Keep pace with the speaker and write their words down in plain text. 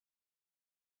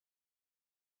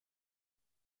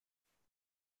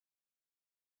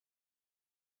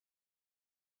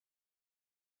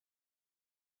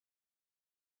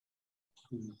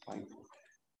Good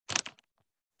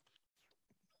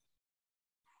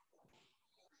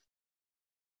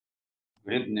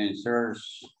evening,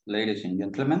 sirs, ladies and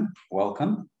gentlemen.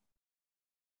 Welcome.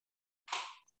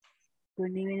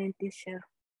 Good evening, teacher.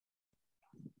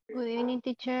 Good evening,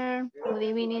 teacher. Good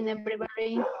evening,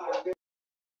 everybody.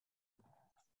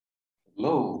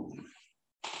 Hello.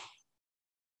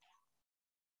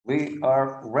 We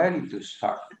are ready to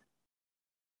start.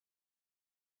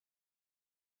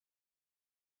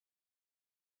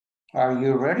 Are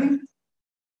you ready?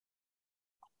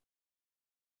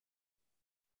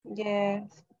 Yes.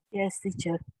 Yes,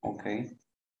 teacher. Okay.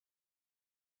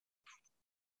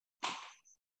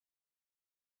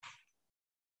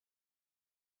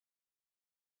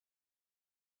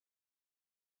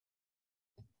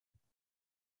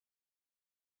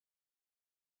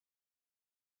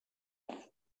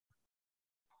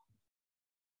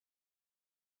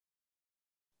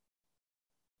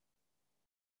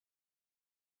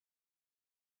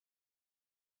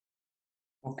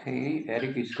 Okay,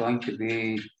 Eric is going to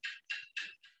be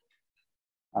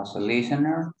as a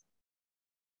listener.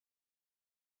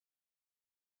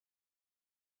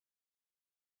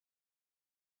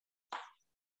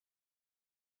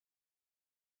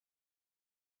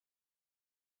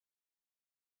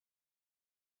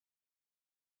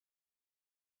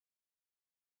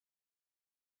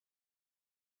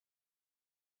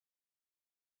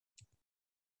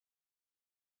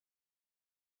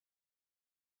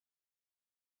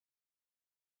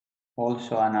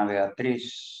 Also, Ana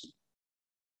Beatriz.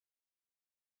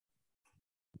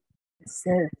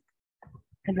 Sir.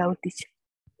 Hello, teacher.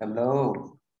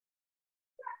 Hello.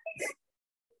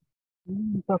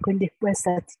 Un poco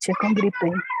indispuesta, teacher, con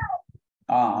gripe.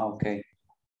 Ah, okay.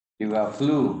 You have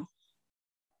flu.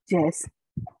 Yes.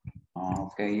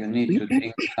 Okay, you need to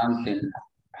drink something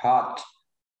hot.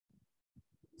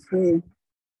 Sí.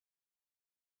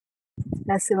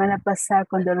 La semana pasada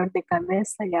con dolor de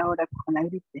cabeza y ahora con la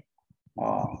gripe.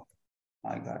 Oh,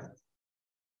 I got it.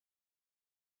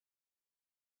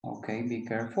 Okay, be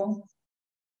careful.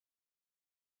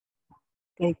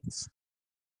 Okay.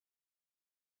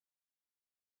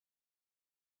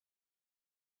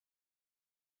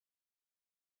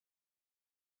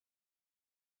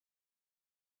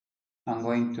 I'm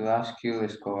going to ask you,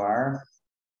 Escobar,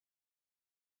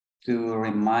 to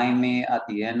remind me at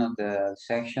the end of the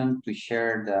section to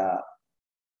share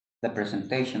the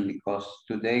presentation, because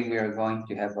today we are going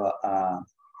to have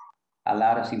a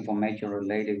lot of information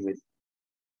related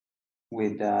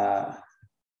with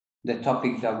the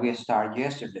topic that we started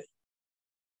yesterday.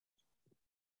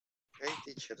 Okay,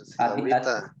 teacher, si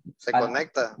ahorita se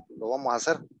conecta, lo vamos a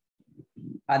hacer.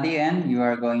 At the end, you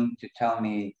are going to tell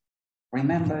me,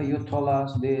 remember you told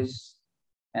us this,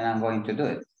 and I'm going to do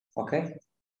it, okay?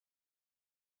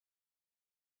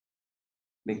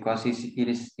 Because it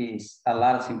is a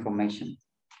lot of information,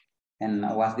 and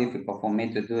it was difficult for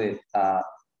me to do it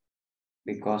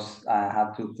because I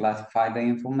had to classify the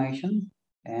information,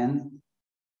 and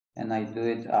I do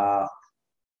it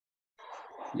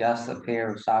just a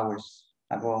pair of hours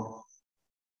ago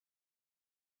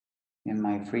in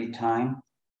my free time.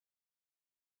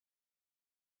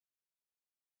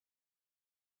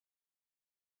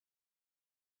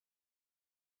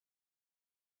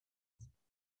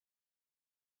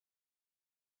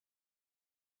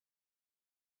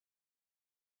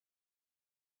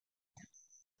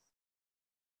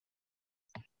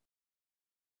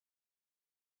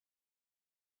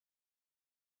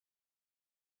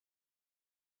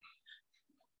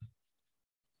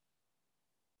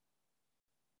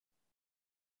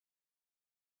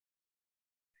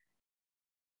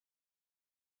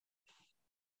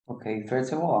 Okay,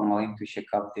 first of all, I'm going to check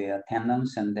up the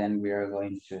attendance, and then we are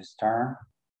going to start.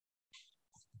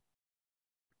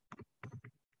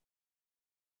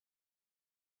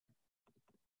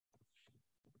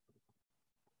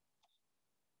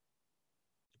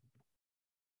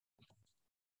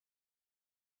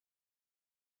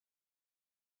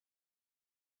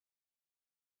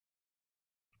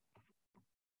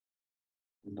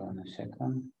 Hold on a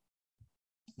second.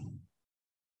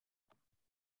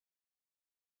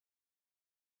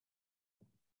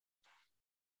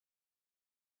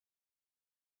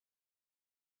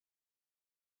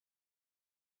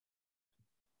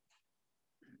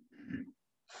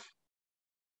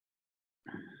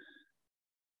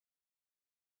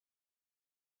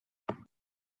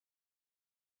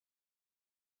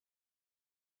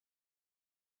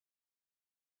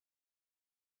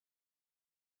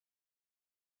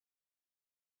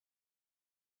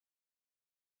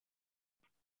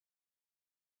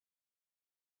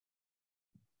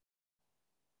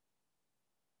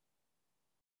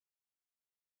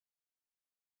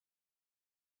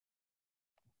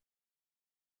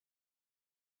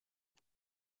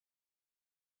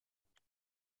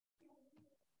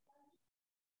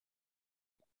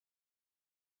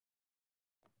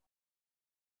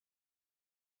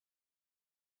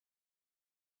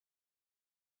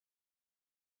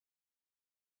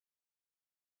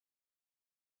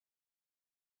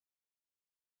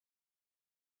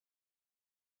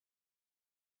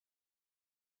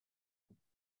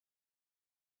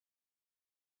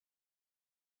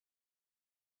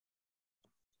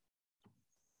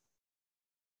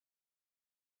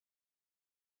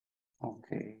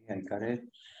 Okay, I got it.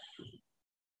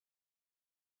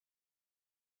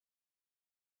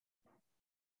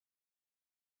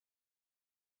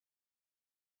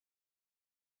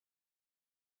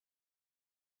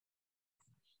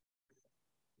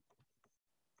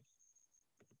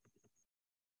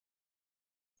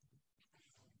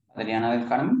 Adriana del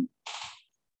Carmen.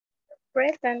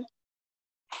 Present.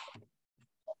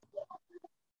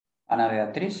 Ana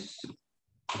Beatriz.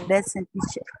 Present,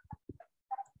 teacher.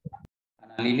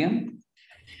 Ana Lilian.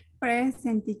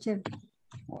 Present, teacher.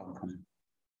 Welcome.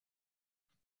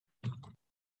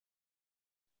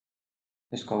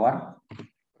 Escobar.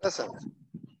 Present.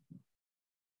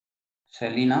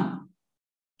 Celina.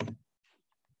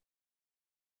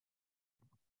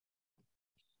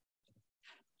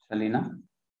 Celina.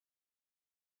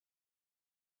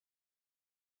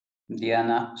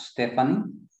 Diana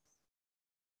Stephanie.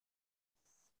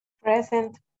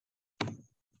 Present.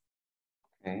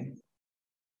 Okay.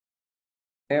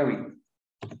 Eric.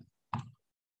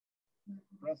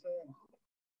 Present.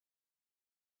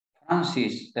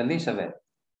 Francis Elizabeth.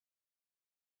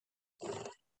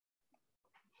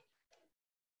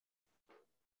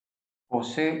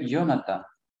 José Jonathan.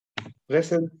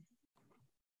 Present.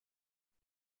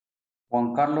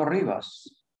 Juan Carlos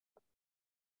Rivas.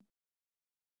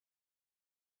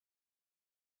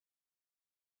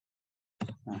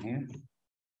 Here.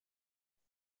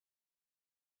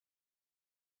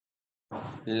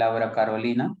 Laura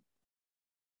Carolina.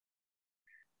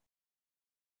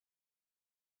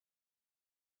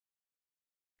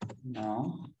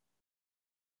 No.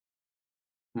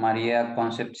 María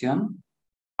Concepción.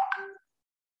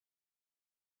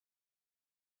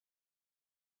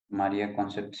 María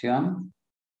Concepción.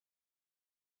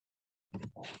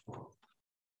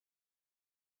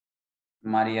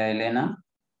 María Elena.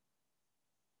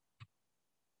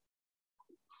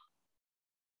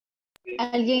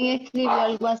 Alguien escribió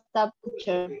al WhatsApp,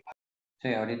 teacher.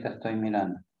 Sí, ahorita estoy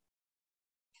mirando.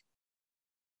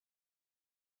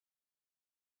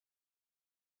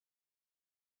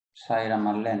 Zaira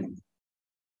Marlene.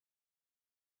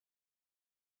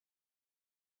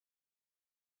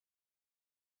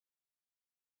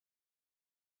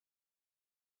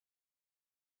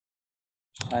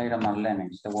 Zaira Marlene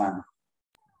is the one.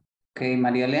 Okay,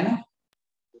 María Elena.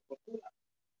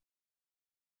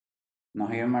 No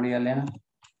here, María Elena.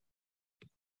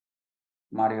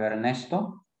 Mario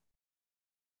Ernesto.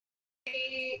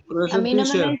 A mí no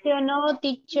me mencionó,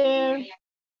 teacher.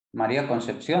 María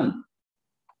Concepción.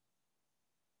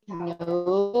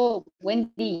 No,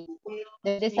 Wendy.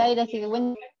 Desde Zaira sigue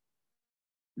Wendy.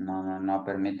 No,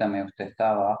 permítame, usted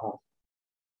está abajo.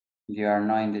 You are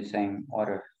not in the same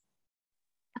order.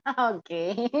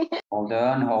 Okay. Hold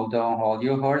on, hold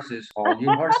your horses,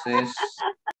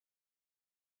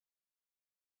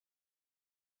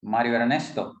 Mario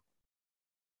Ernesto.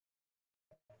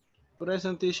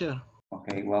 Present, teacher.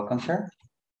 Okay, welcome, sir.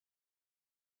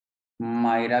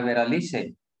 Mayra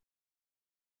Veralice.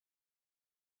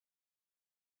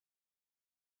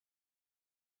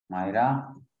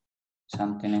 Mayra,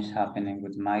 something is happening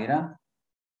with Mayra.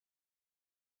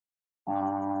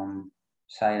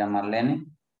 Zaira Marlene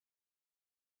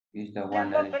is the one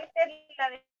that is...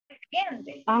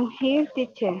 I'm here,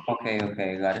 teacher. Okay,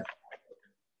 got it.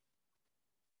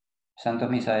 Santos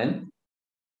Misael.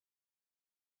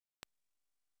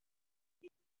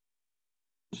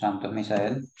 Santos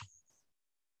Misael.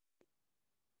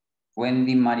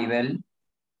 Wendy Maribel.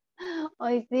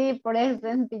 Hoy sí, por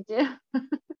eso, teacher.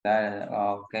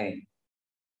 Okay.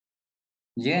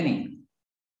 Jenny.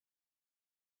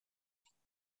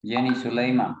 Jenny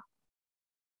Suleiman.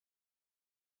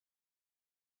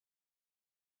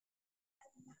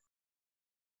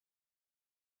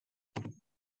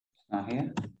 Not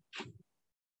here.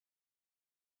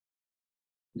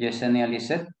 Yesenia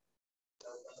Lisette.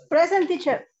 Present,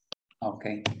 teacher.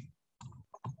 Okay.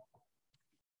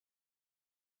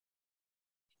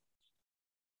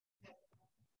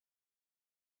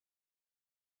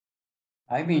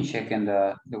 I've been checking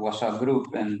the WhatsApp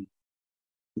group, and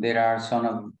there are some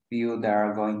of you that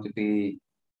are going to be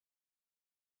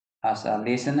as a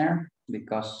listener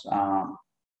because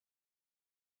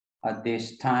at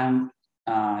this time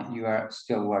you are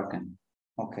still working.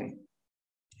 Okay.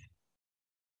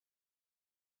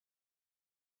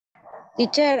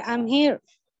 Teacher, I'm here.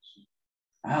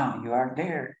 You are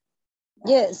there.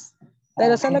 Yes.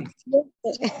 Pero solo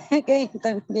Okay. que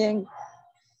también.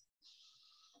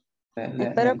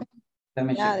 Espero que Let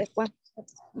me ya check. después.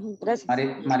 Gracias.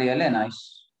 María Elena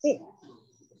is... Sí.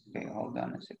 Okay, hold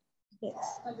on a second.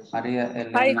 Yes. María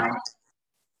Elena.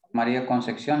 María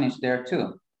Concepción is there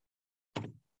too.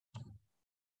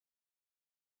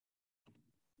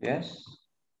 Yes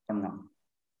or no?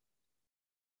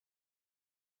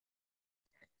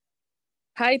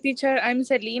 Hi, teacher. I'm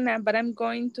Selena, but I'm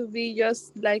going to be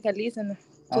just like a listener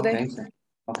today.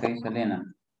 Okay, Selena.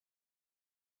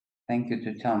 Thank you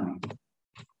to tell me.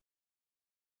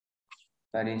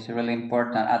 But it's really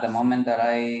important. At the moment that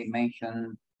I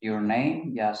mention your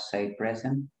name, just say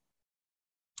present.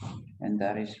 And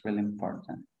that is really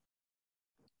important.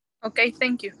 Okay,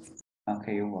 thank you.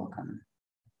 Okay, you're welcome.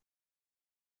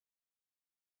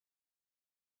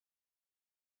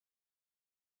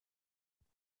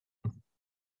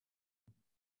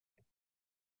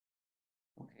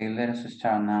 Okay, let us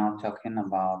start now talking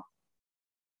about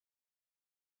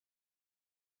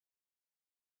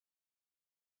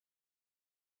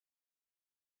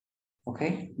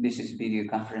this is video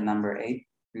conference number 8.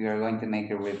 We are going to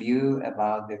make a review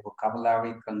about the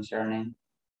vocabulary concerning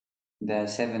the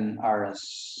 7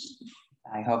 R's.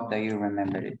 I hope that you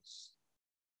remember it.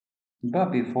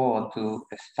 But before to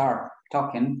start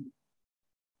talking,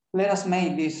 let us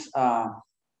make this a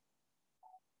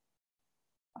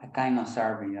kind of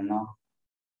survey, you know.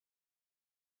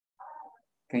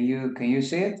 Can you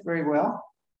see it very well?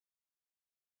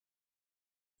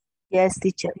 Yes,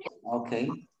 teacher. Okay.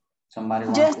 Somebody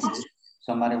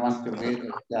wants to read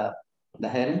the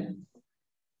heading?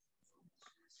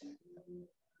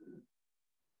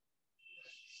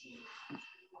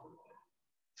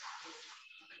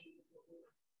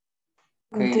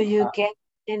 Okay, do you get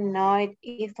annoyed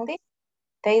easily?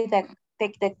 Take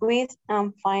the quiz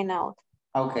and find out.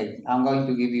 Okay, I'm going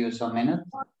to give you some minutes.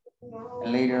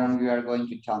 And later on, you are going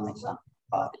to tell me something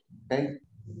about it, okay?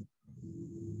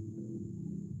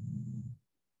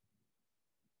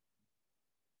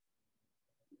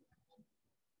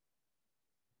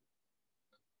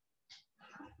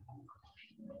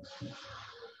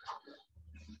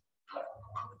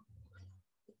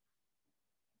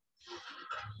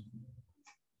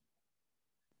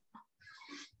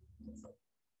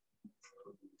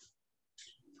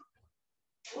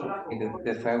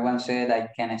 The first one said, I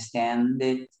can stand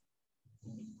it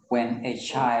when a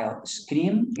child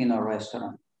screams in a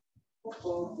restaurant.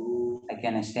 I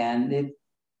can stand it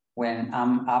when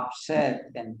I'm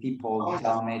upset and people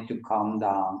tell me to calm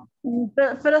down.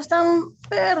 Pero están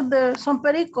verdes, son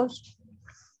pericos.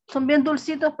 Son bien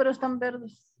dulcitos, pero están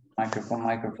verdes. Microphone,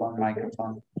 microphone,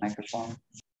 microphone, microphone.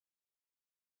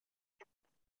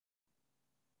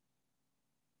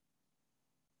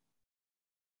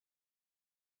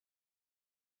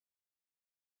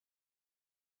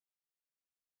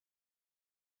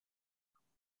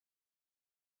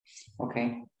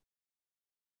 Okay.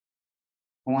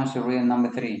 Who wants to read number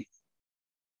 3?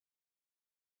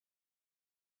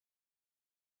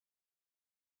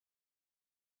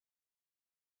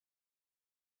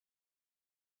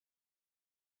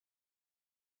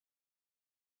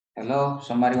 Hello,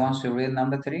 somebody wants to read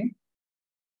number 3?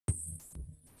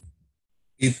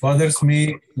 It bothers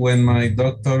me when my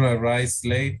doctor arrives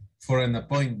late for an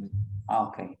appointment.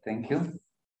 Okay, thank you.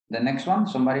 The next one,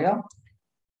 somebody else?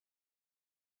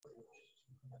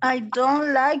 I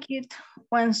don't like it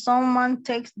when someone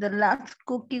takes the last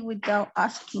cookie without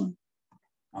asking.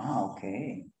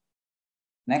 Okay.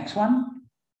 Next one.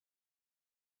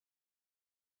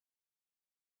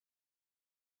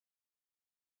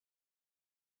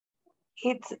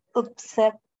 It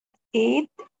upsets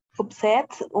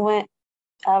when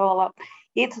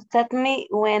it upsets me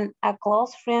when a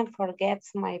close friend forgets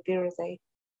my birthday.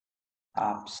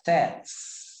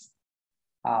 Upsets.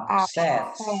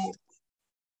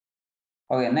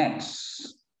 Okay,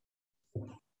 next.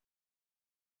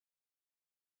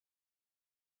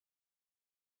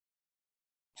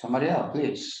 Somebody else,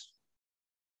 please.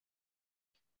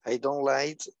 I don't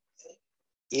like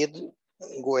it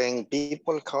when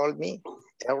people call me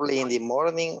early in the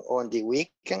morning on the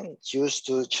weekend just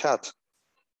to chat.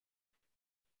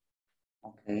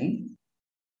 Okay.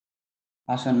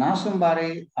 As soon as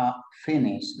somebody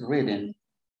finished reading,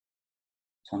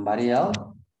 somebody else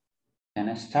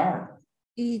can start.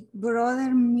 It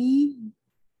bothers me.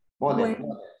 Bothers.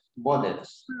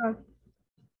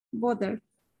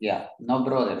 Yeah, no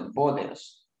brother,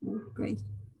 bothers. Okay.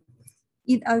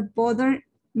 It bothers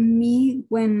me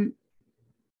when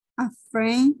a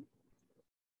friend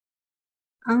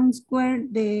answers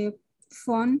the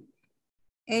phone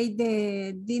at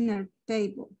the dinner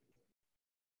table.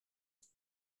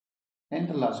 And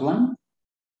the last one.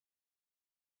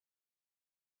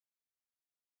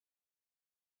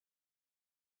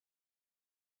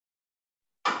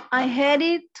 I hate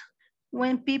it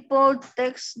when people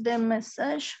text the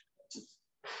message,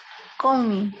 call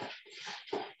me.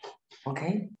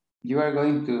 Okay, you are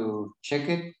going to check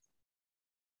it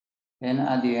And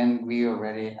at the end, we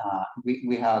already,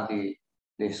 we have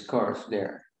the scores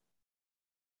there.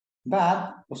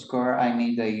 But, Oscar, I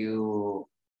need that you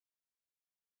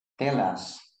tell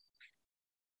us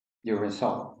your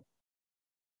result.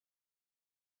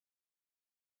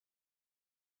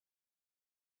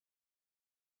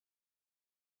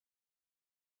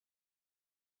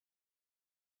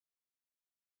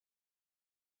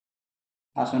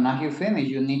 As soon as you finish,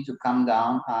 you need to come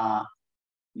down.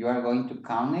 You are going to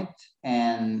count it,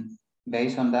 and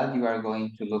based on that, you are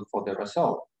going to look for the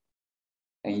result.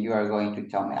 And you are going to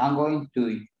tell me. I'm going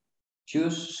to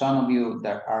choose some of you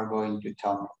that are going to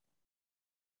tell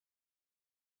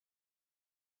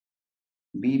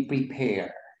me. Be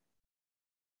prepared.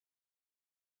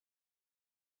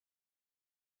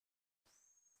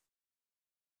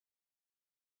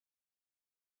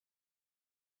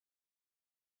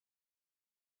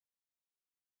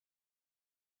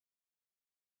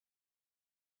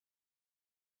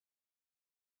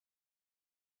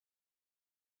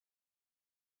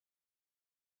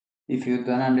 If you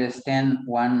don't understand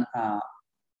one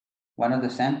of the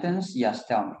sentence, just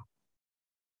tell me.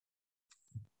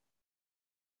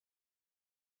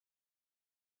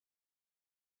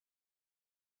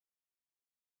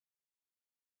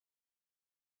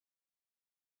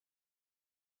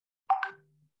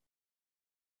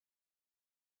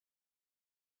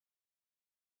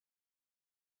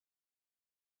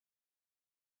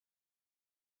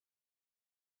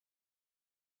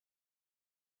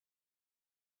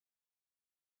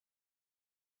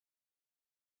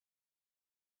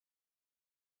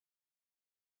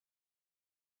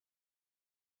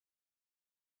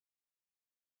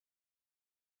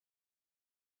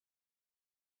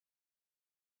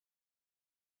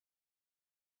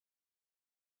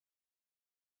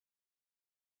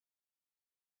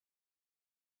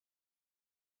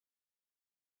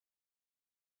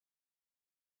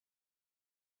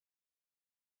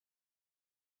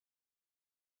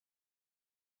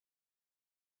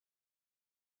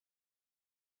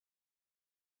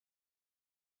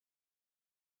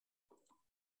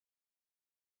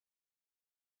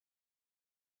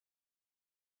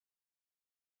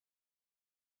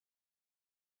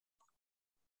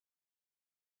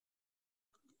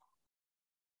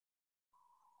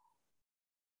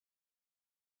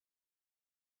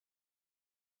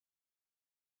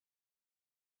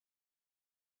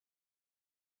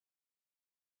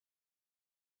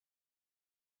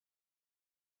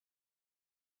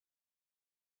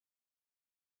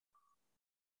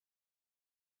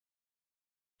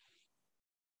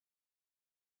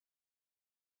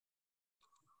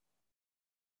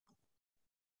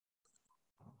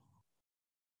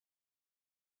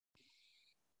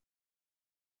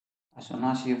 As soon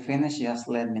as you finish, just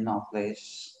let me know,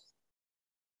 please.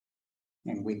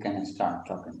 And we can start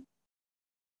talking.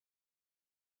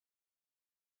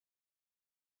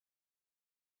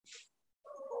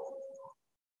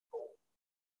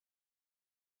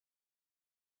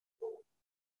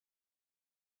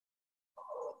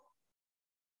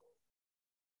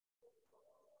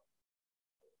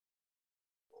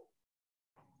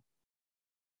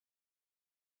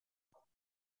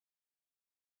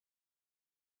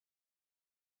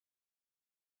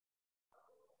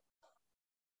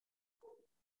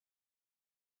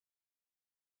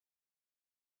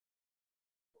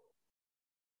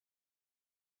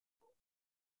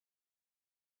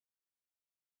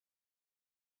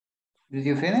 Did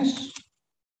you finish?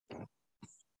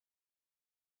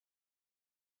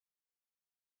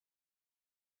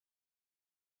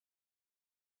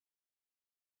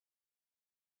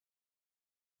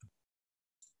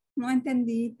 No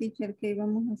entendí, teacher, qué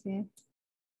íbamos a hacer.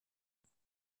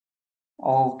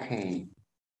 Okay.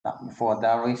 For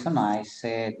that reason, I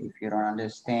said, if you don't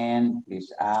understand,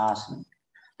 please ask me.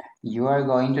 You are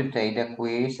going to take the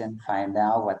quiz and find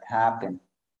out what happened.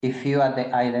 If you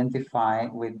identify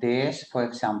with this, for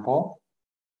example,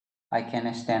 I can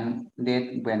understand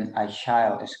it when a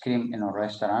child screams in a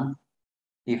restaurant.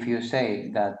 If you say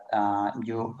that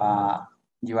you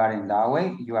are in that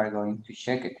way, you are going to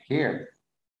check it here.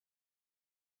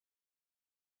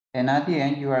 And at the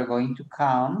end, you are going to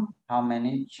count how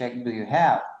many checks do you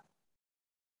have.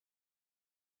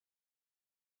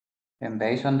 And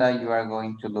based on that, you are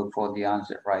going to look for the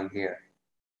answer right here.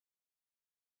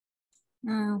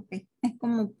 Ah, ok. Es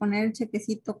como poner el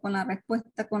chequecito con la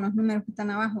respuesta con los números que están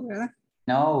abajo, ¿verdad?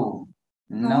 No,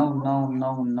 no, no,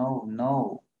 no, no,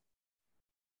 no.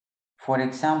 For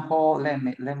example, let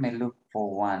me look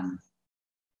for one.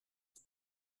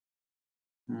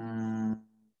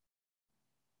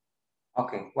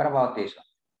 Okay, what about this one?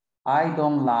 I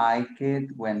don't like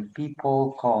it when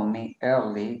people call me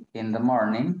early in the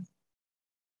morning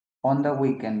on the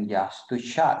weekend just to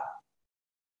chat.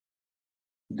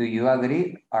 Do you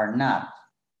agree or not?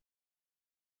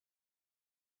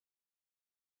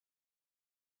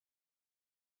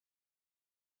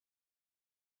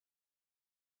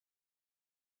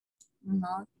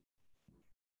 No,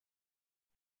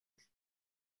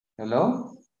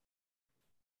 Hello?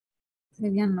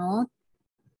 sería no.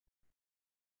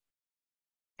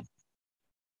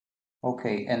 Ok,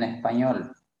 en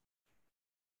español.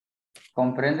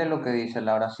 Comprende lo que dice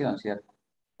la oración, ¿cierto?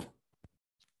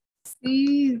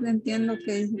 Sí, entiendo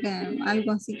que dice que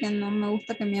algo así que no me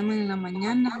gusta que me llamen en la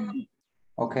mañana.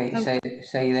 Ok, Algo.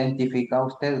 ¿se identifica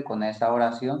usted con esa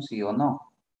oración, sí o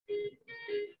no?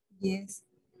 Yes.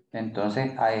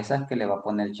 Entonces a esas que le va a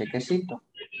poner chequecito.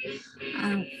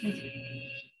 Ah, ok.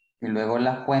 Y luego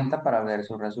las cuenta para ver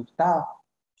su resultado.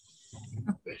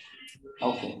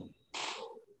 Ok.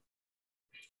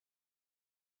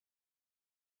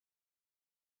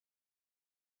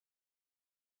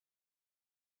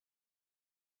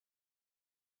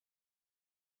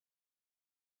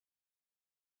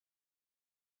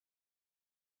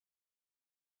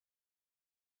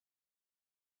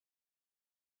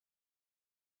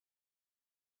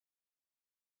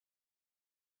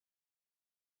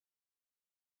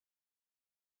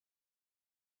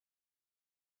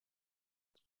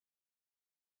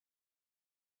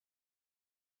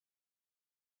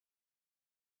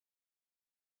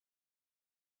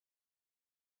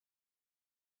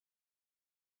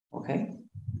 Okay.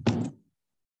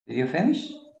 Did you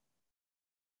finish?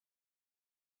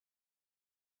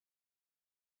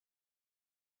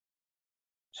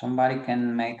 Somebody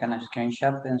can make a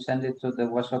screenshot and send it to the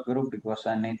WhatsApp group because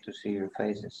I need to see your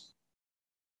faces.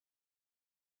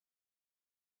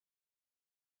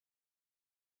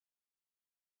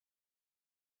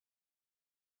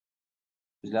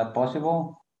 Is that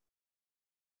possible?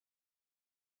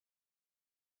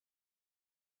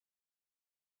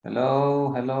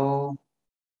 Hello, hello.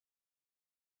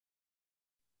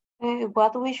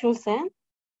 What we should send?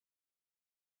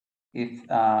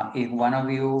 If one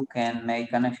of you can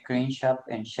make a screenshot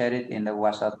and share it in the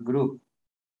WhatsApp group,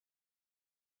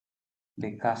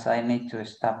 because I need to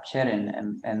stop sharing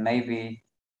and maybe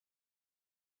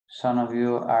some of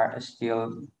you are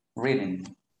still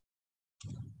reading.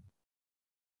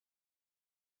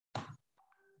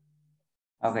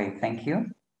 Okay, thank you.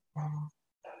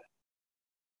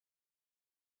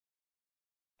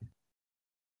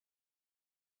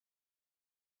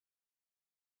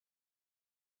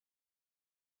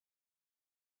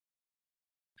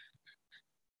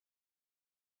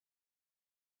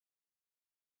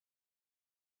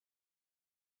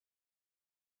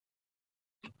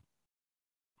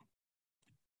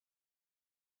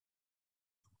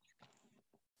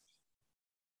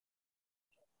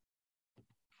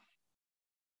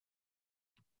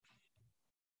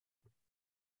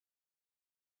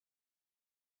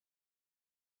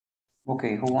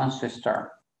 Okay, who wants to start?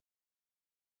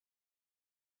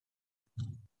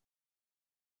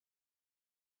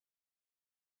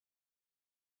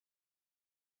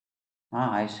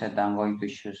 I said I'm going to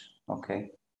choose.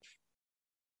 Okay.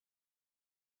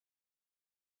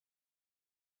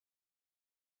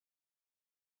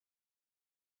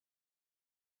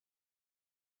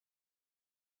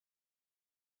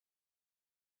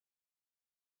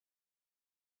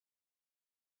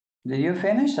 Did you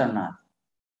finish or not?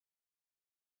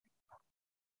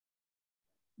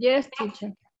 Yes,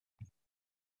 teacher.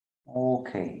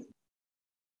 Okay.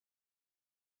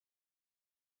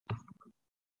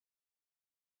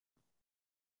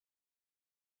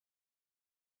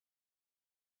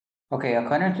 Okay,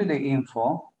 according to the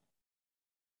info,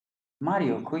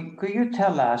 Mario, could you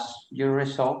tell us your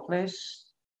result, please?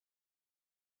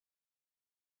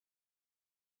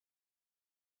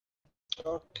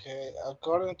 Okay,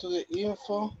 according to the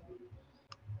info,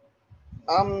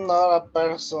 I'm not a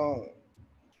person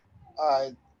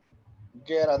I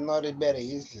get annoyed very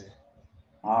easily.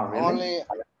 Oh, really?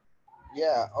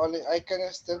 Only I can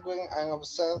start when I'm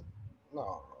upset.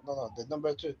 No, the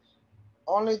number two.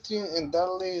 Only thing in that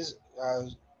list,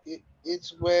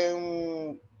 it's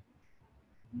when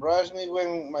brush me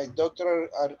when my doctor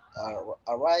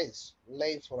arrives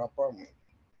late for appointment.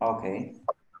 Okay,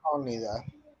 Only that.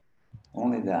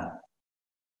 only that.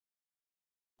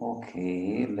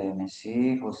 Okay, let me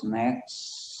see who's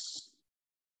next.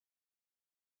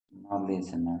 No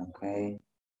listener, okay.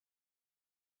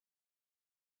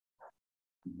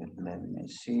 But let me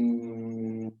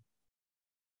see.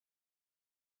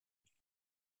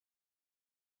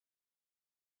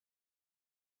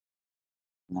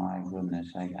 My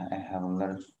goodness, I have a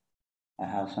lot of, I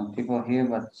have some people here,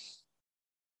 but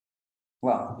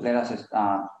well, let us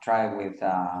try with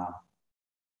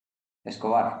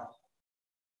Escobar.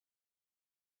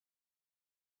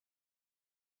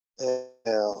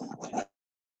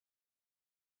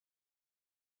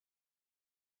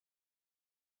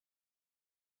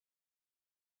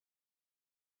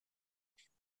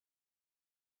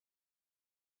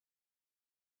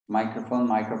 Microphone,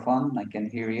 microphone, I can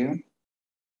hear you.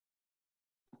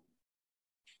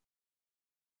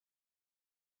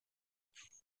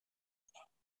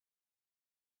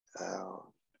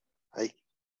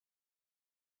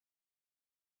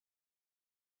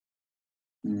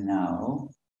 No,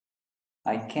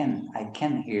 I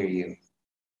can hear you.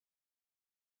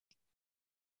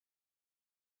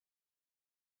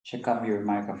 Check up your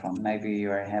microphone, maybe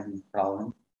you are having a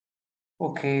problem.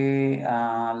 Okay,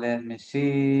 let me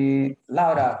see.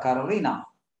 Laura, Carolina,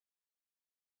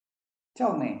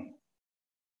 tell me.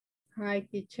 Hi,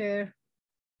 teacher.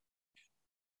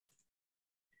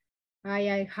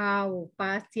 I have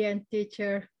patient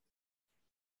teacher.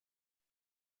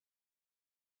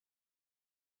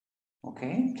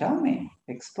 Okay, tell me,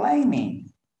 explain me.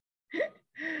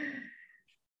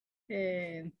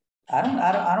 I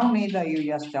don't need that you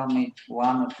just tell me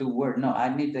one or two words. No, I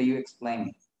need that you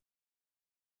explain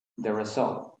the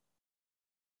result.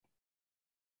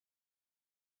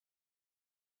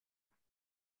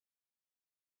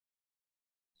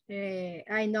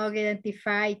 I not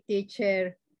identify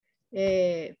teacher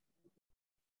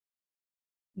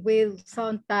with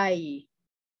sometimes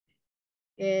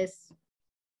is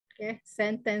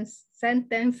sentence.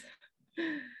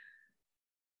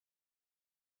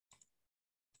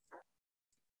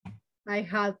 I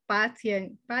have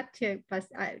patience,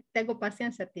 tengo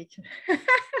paciencia, teacher.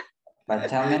 But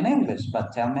tell me in English,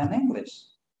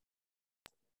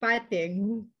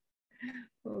 Patience.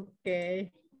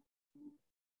 Okay.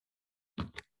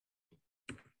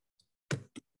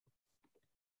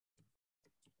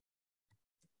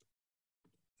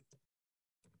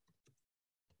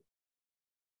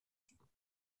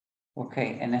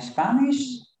 Okay, in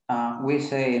Spanish, we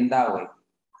say in that way,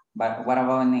 but what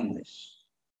about in English?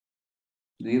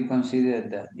 Do you consider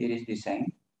that it is the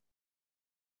same?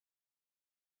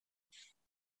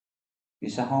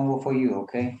 It's a homework for you,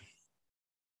 okay?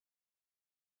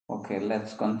 Okay,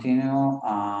 let's continue.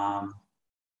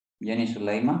 Jenny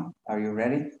Suleiman, are you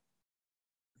ready?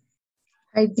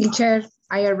 Hi, teacher.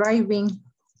 I arriving.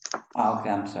 Okay,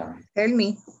 I'm sorry. Tell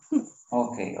me.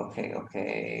 Okay.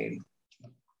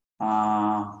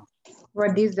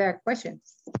 What is the question?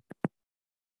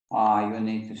 You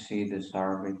need to see the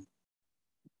survey.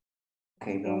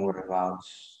 Okay, don't worry about.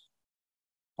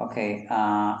 Okay,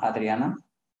 Adriana,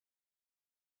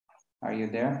 are you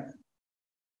there?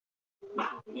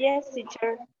 Yes,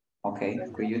 teacher. Okay,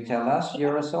 could you tell us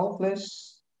your result,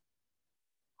 please?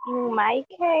 In my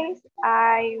case,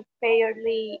 I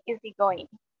fairly easygoing.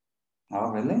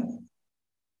 Oh, really?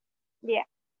 Yeah.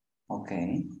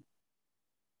 Okay.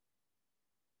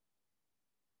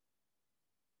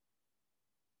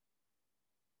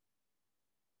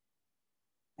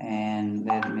 And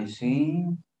let me see.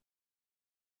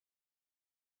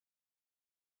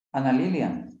 Ana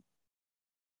Lilian.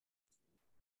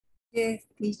 Yes,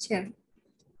 teacher.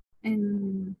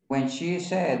 And When she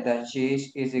said that she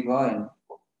is easygoing,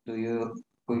 could you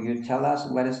tell us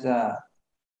what is the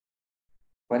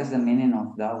meaning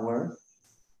of that word?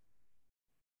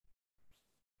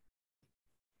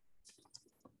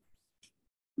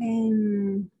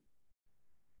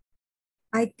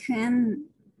 I can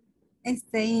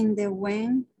stay in the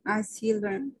when I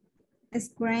children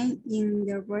screen in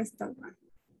the restaurant.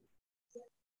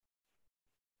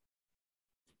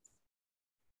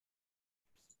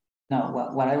 No,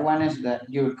 what I want is that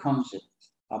your concept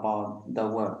about the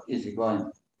word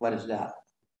easygoing. What is that?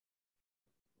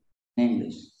 In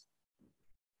English.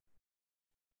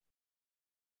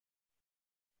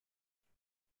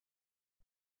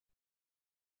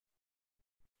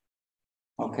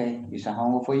 Okay, it's a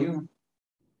homework for you.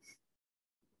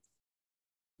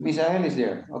 Misael is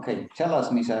there. Okay, tell us,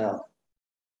 Misael.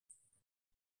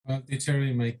 Well, teacher,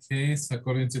 in my case,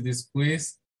 according to this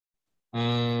quiz,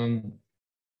 I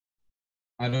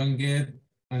don't get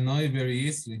annoyed very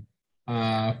easily.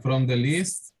 From the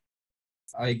list,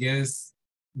 I guess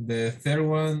the third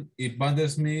one, it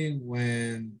bothers me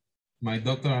when my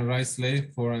doctor arrives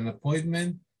late for an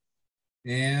appointment,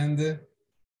 and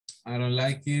I don't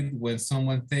like it when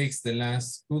someone takes the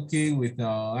last cookie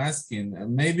without asking.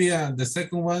 Maybe the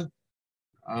second one,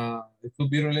 it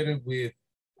could be related with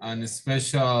a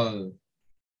special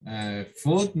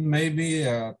food, maybe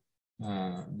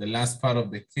the last part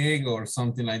of the cake or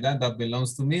something like that, that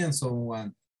belongs to me and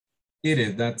someone eat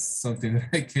it. That's something that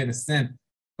I can stand.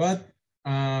 But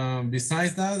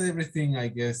besides that, everything I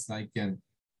guess I can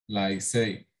like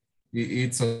say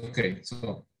it's okay.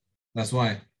 So that's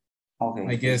why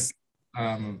I guess,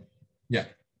 yeah.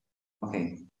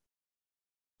 Okay.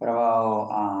 What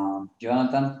about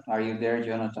Jonathan? Are you there,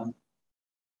 Jonathan?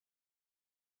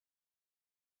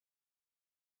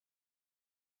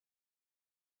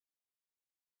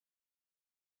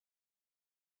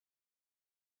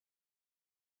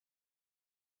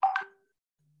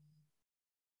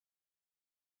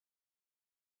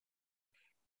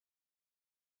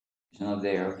 He's not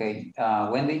there. Okay.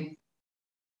 Wendy?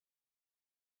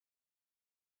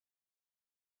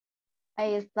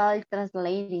 I start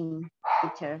translating,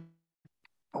 teacher.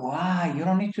 Why? You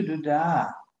don't need to do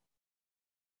that.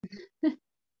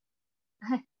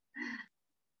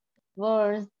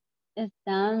 Words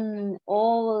están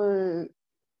all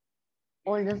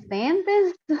the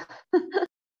sentence.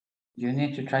 You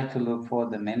need to try to look for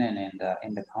the meaning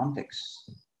in the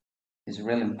context. It's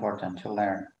really important to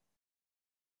learn.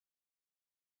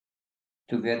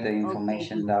 To get the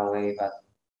information that way, but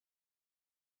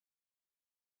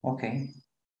okay.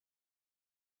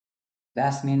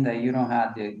 That means that you don't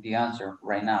have the answer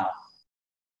right now.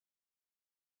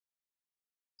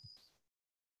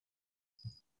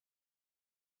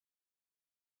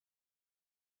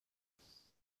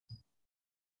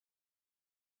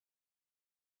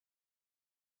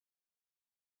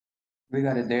 We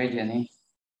got it there, Jenny.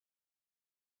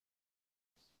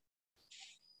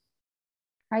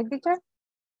 Hi, teacher.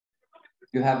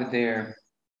 You have it there.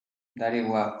 That is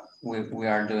what we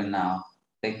are doing now.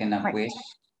 Taking a quiz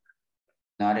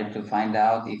in order to find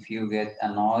out if you get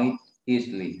annoyed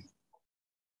easily.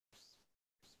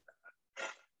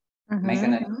 Make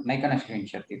a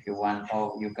screenshot if you want,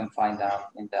 or you can find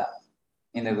out in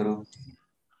the group.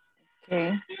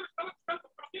 Okay.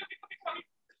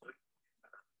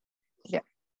 Yeah.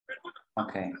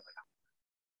 Okay.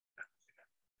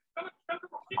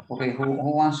 Okay,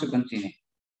 who wants to continue?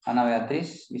 Ana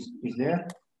Beatriz is there?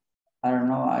 I don't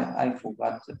know, I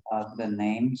forgot the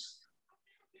names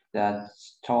that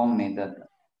told me that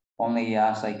only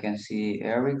yes, I can see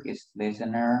Eric is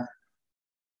listener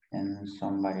and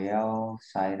somebody else.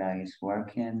 Zaira is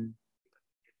working.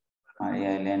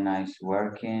 Maria Elena is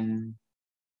working.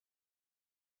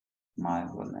 My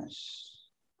goodness.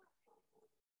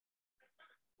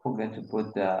 Forget to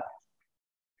put the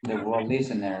word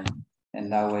listener,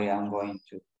 and that way I'm going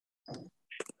to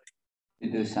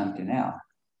do something else.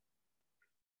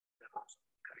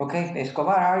 Okay,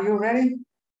 Escobar, are you ready?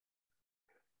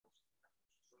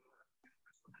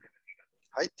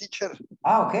 Hi, teacher.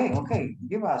 Okay.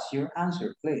 Give us your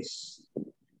answer, please.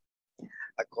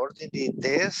 According to the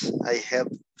test, I have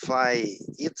 5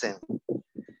 items.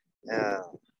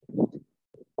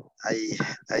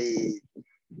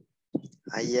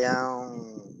 I am.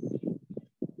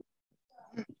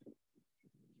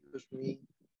 Excuse me.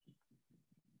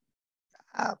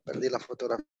 Perdí la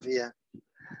fotografía.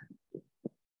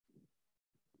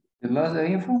 You lost the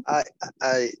info?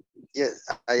 Yes,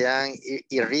 I am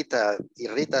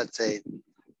irritated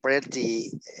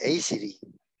pretty easily.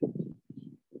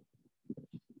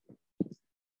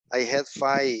 I had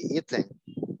 5 items.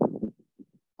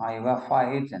 I got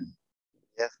 5 items.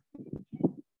 Yes.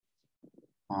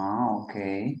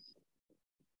 Okay.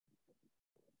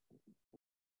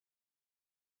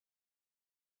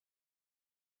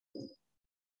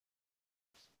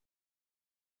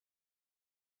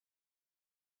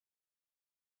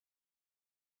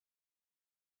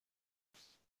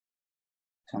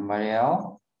 Somebody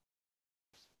else?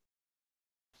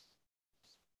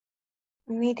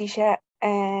 Me, teacher,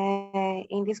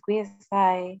 in this quiz,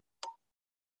 I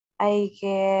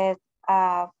get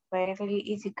a fairly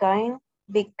easy going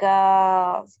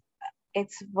because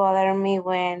it's bothering me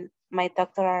when my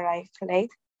doctor arrives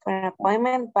late for an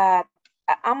appointment, but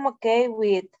I'm okay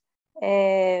with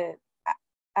at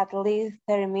least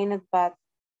 30 minutes, but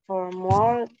for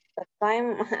more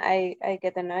time, I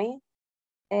get annoyed.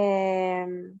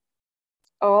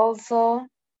 Also,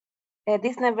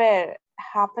 this never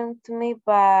happened to me,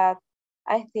 but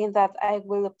I think that I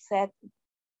will upset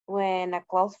when a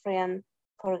close friend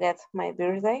forgets my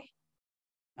birthday.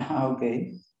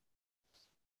 Okay.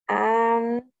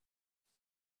 And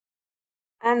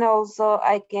also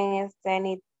I can stand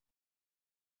it.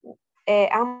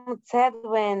 I'm upset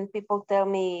when people tell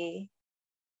me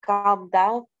calm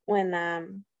down when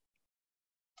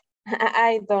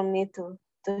I don't need to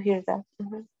hear that.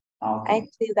 Okay. I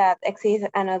see that exists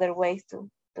another ways to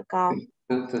calm,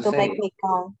 to make me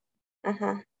calm.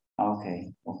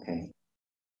 Okay, okay.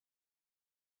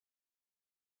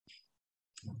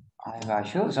 I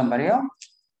got you. Somebody else?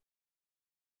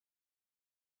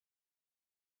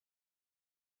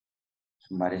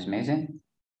 Somebody's missing?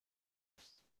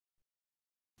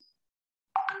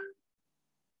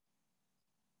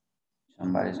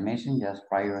 Somebody's missing, just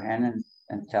raise your hand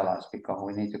and tell us because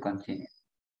we need to continue.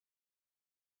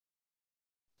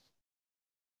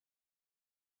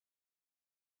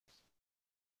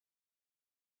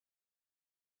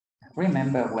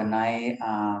 Remember when I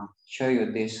show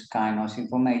you this kind of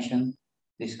information,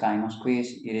 this kind of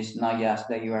quiz, it is not just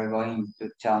that you are going to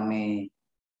tell me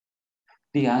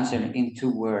the answer in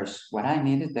 2 words. What I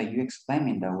need is that you explain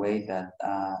in the way that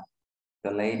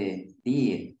the lady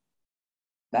did.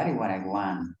 That is what I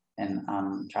want. And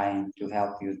I'm trying to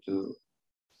help you to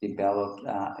develop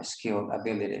skill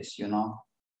abilities, you know?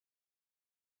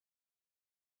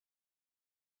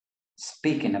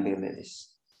 Speaking abilities.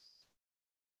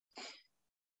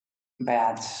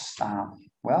 But,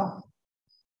 well,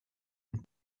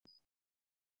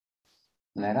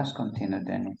 let us continue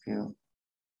then if you...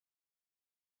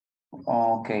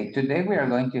 Okay, today we are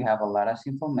going to have a lot of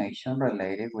information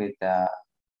related with the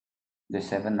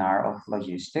seminar of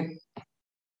logistics.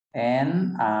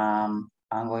 And I'm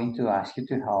going to ask you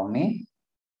to help me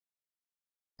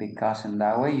because in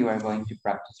that way you are going to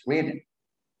practice reading.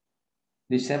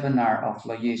 The seminar of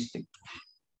logistics.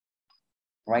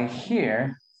 Right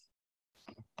here,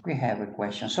 we have a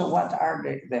question. So what are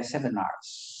the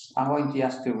seminars? I'm going to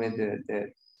just to read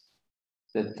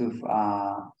the two,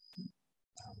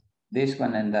 this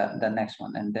one and the next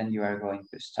one, and then you are going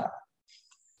to start.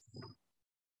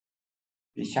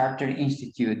 The Chartered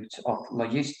Institute of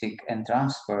Logistics and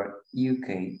Transport,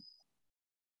 UK,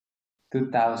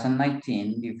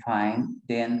 2019 defined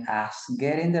then as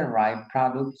getting the right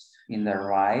products in the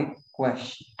right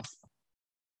question.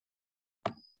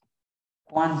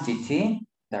 Quantity,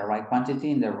 the right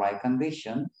quantity in the right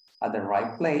condition, at the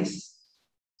right place,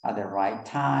 at the right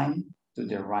time, to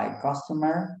the right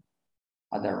customer,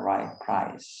 at the right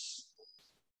price.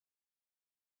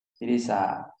 It is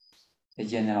a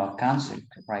general concept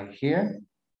right here.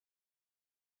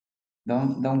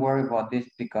 Don't worry about this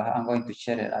because I'm going to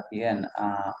share it at the end.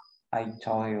 I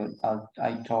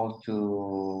told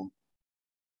to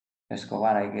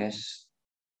Escobar, I guess.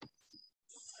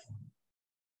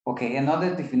 Okay,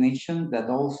 another definition that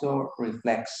also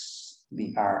reflects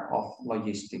the art of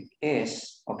logistics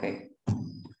is, okay,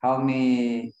 help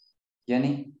me,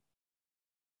 Jenny.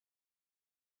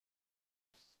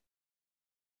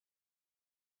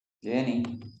 Jenny.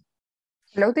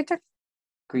 Hello, teacher.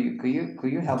 Could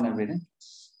you help me reading?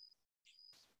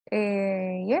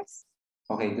 Yes.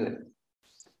 Okay, good.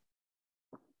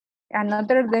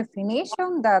 Another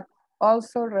definition that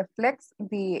also reflects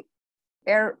the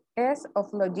RS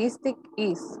of logistics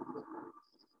is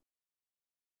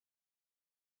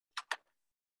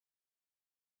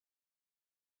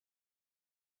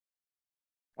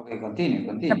okay, continue.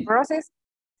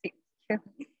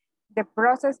 The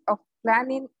process of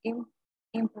planning,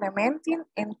 implementing,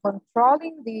 and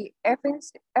controlling the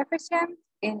efficient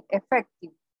and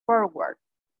effective forward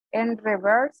and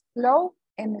reverse flow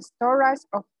and storage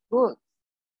of goods,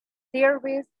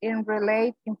 service, and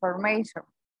relate information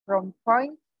from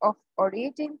point of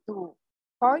origin to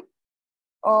point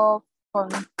of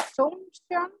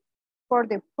consumption for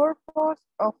the purpose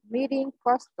of meeting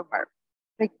customer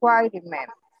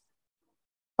requirements.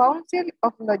 Council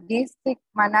of Logistics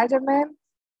Management,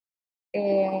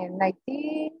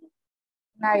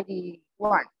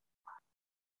 1991.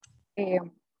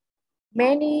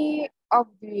 Many of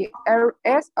the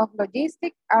areas of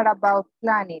logistics are about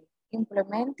planning,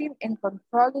 implementing, and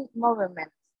controlling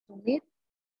movements to meet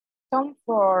some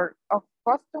sort of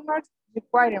customers'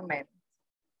 requirements.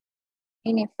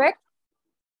 In effect,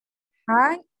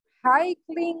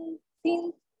 highlighting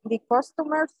the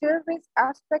customer service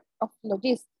aspect of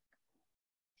logistics.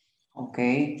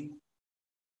 Okay.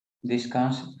 This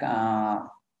concept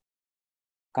come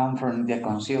from the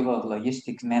Council of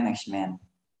Logistics Management,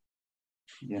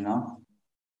 you know.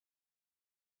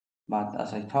 But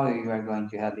as I told you, you are going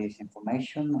to have this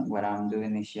information. What I'm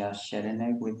doing is just sharing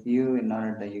it with you in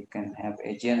order that you can have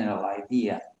a general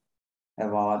idea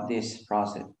about this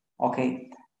process.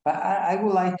 Okay, but I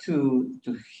would like to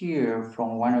hear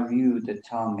from one of you to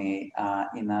tell me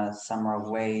in a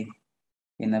summary way,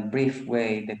 in a brief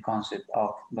way, the concept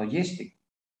of logistics.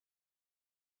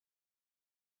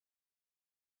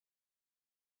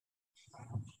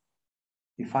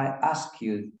 If I ask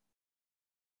you,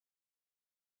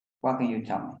 what can you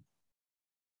tell me?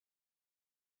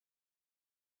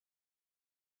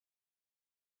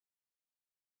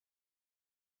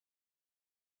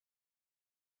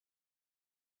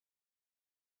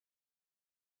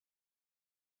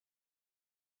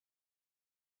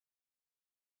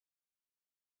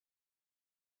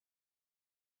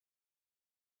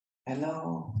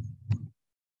 Hello.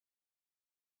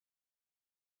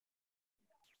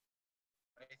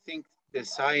 I think the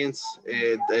science,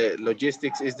 the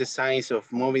logistics is the science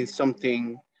of moving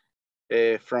something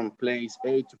from place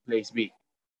A to place B.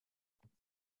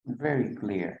 Very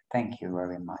clear. Thank you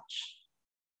very much.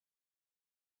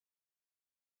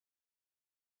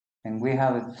 And we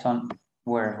have it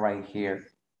somewhere right here.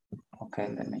 Okay,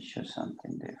 let me show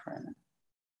something different.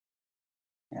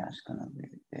 Yeah, it's gonna be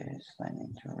this. I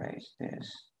need to erase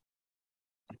this.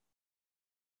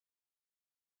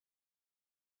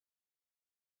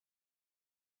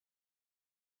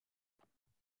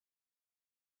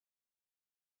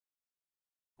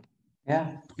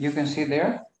 Yeah, you can see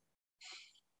there.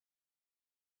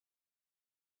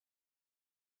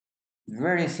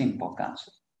 Very simple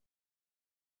concept.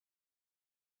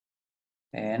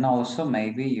 And also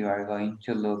maybe you are going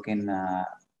to look in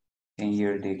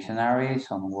your dictionary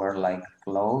some word like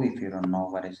flow if you don't know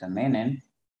what is the meaning.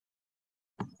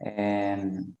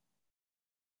 And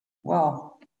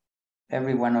well,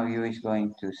 every one of you is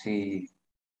going to see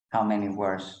how many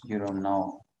words you don't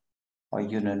know or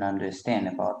you don't understand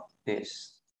about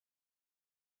this.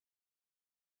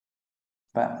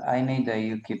 But I need that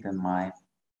you keep in mind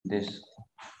this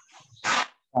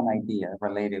one idea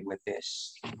related with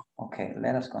this. Okay,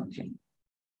 let us continue.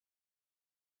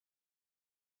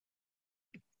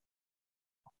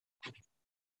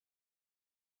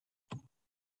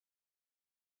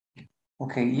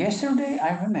 Okay, yesterday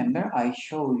I remember I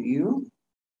showed you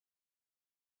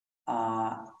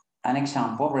an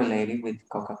example related with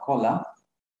Coca-Cola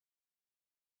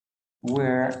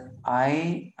where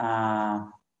I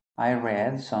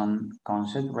read some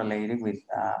concept related with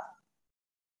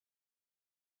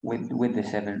the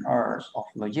 7 R's of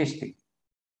logistics.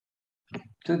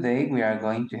 Today we are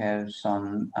going to have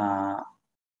some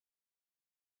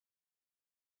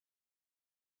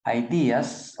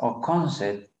ideas or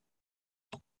concept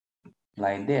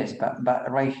like this,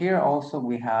 but right here also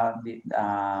we have the,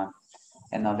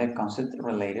 another concept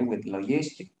related with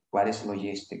logistics. What is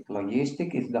logistics?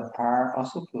 Logistics is the part of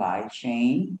supply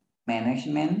chain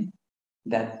management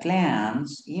that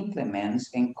plans, implements,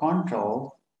 and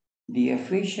controls the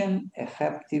efficient,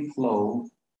 effective flow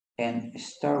and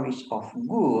storage of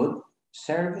goods,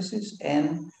 services,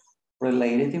 and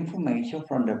related information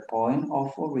from the point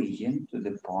of origin to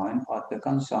the point of the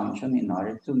consumption in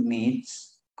order to meet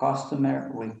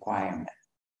customer requirement.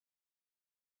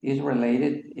 Is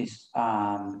related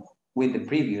with the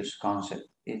previous concept.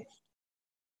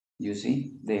 You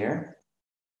see there.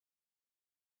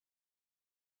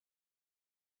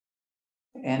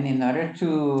 And in order to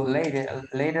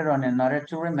later on, in order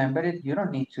to remember it, you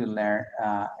don't need to learn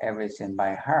everything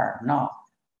by heart. No.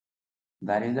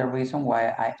 That is the reason why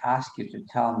I ask you to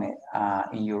tell me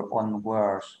in your own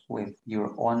words, with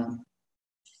your own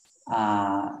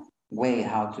way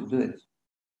how to do it.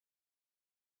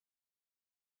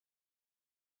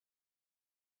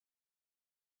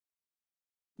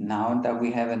 Now that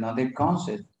we have another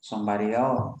concept, somebody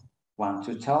else wants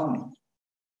to tell me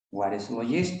what is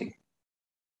logistic.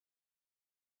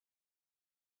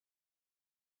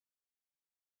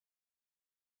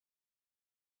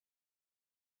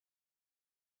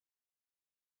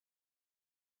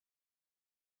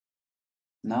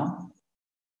 No?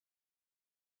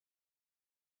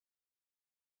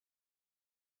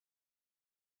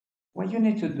 What you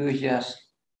need to do is just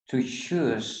to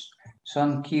choose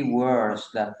some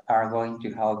keywords that are going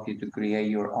to help you to create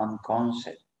your own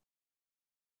concept.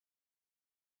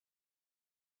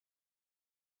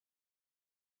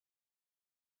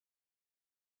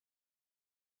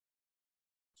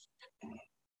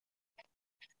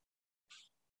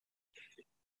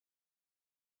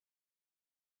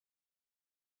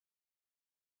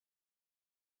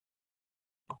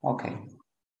 Okay.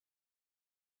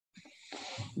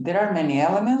 There are many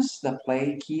elements that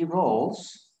play key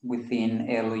roles within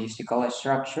a logistical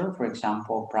structure. For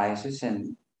example, prices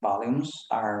and volumes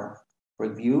are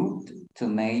reviewed to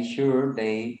make sure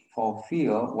they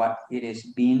fulfill what it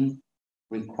is being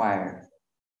required.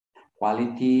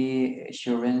 Quality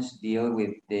assurance deal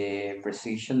with the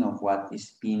precision of what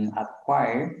is being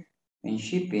acquired, and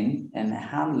shipping and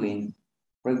handling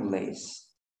regulates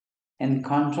and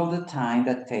control the time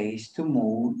that takes to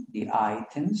move the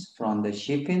items from the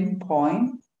shipping point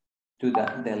to the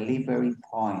delivery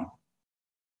point.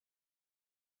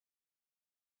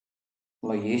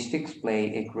 Logistics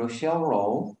play a crucial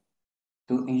role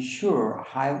to ensure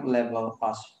high level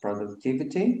of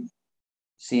productivity,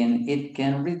 since it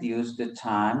can reduce the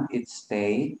time it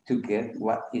takes to get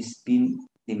what is being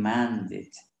demanded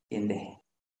in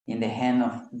the hand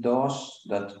of those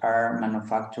that are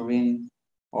manufacturing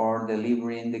or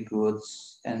delivering the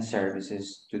goods and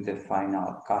services to the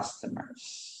final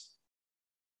customers.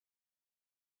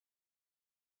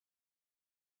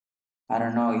 I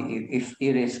don't know if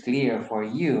it is clear for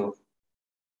you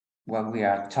what we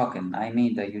are talking. I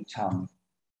need that you tell me.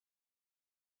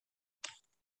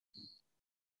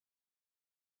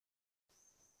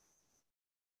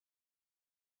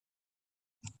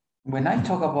 When I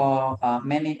talk about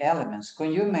many elements,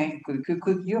 could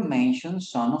you mention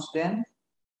some of them?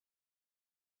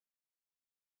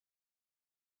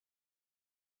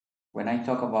 When I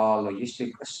talk about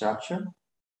logistic structure?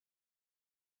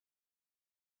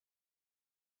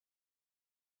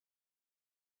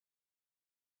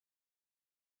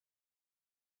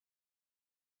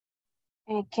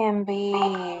 It can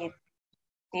be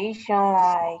station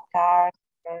like cars,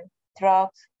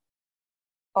 trucks,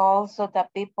 also the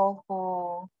people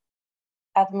who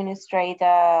administrate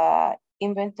the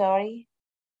inventory.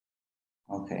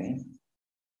 Okay.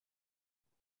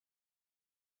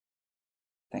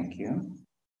 Thank you.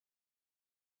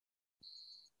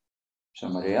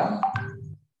 Somebody else?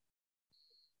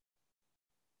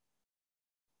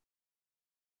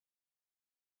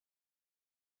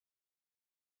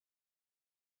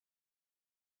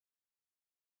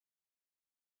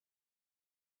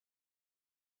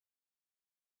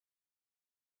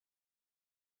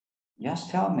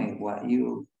 Just tell me what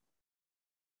you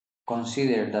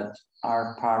consider that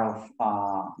are part of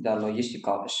the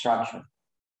logistical structure.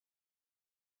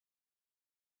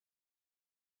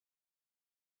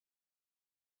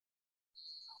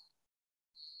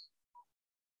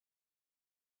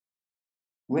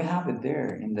 We have it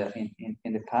there in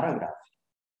the paragraph.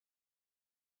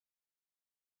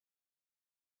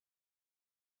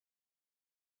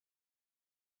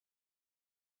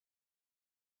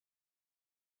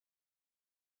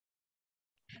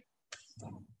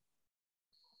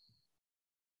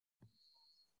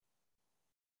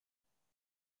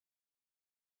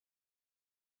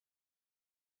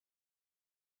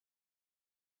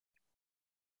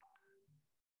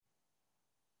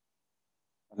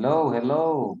 Hello,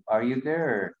 hello, are you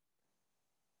there?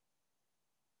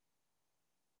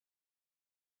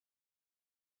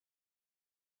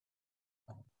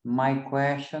 My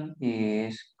question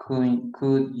is,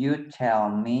 could you tell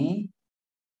me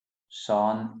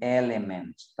some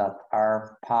elements that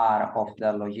are part of the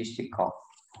logistical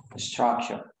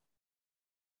structure?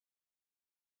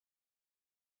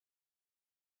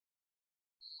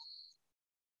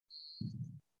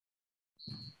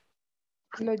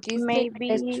 Logistic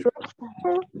Maybe,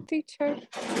 structure, teacher.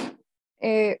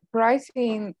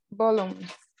 Pricing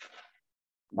volumes.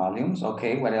 Volumes,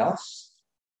 okay, what else?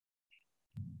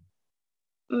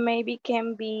 maybe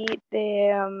can be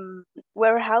the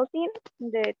warehousing,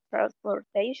 the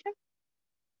transportation.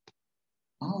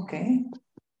 Okay.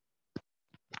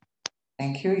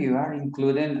 Thank you. You are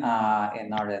including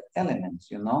another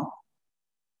elements, you know.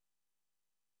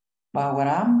 But what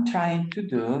I'm trying to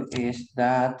do is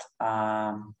that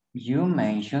you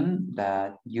mentioned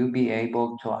that you be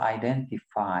able to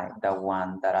identify the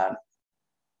one that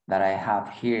I have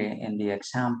here in the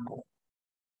example.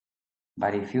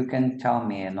 But if you can tell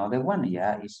me another one,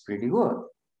 yeah, it's pretty good.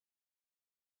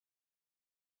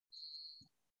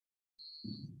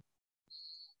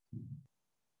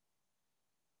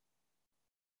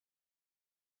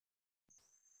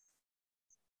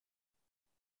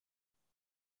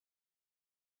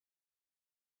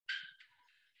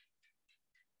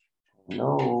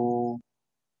 Hello.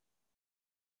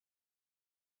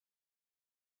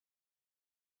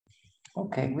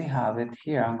 Okay, we have it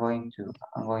here. I'm going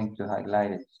to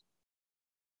highlight it.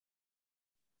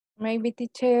 Maybe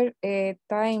teacher,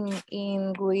 time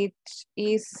in which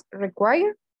is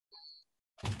required.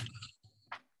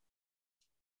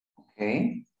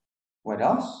 Okay, what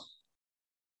else?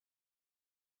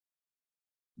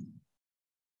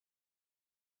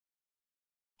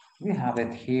 We have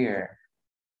it here.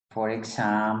 For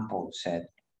example, set,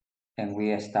 and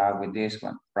we start with this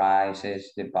one,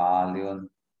 prices, the volume.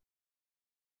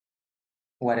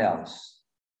 What else?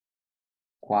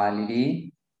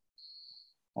 Quality.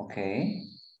 Okay.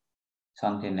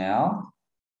 Something else.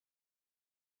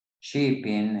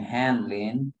 Shipping,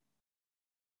 handling.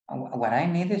 What I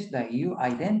need is that you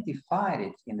identified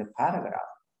it in the paragraph.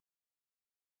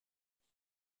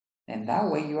 And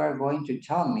that way you are going to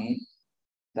tell me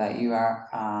that you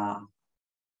are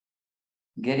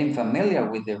getting familiar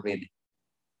with the reading.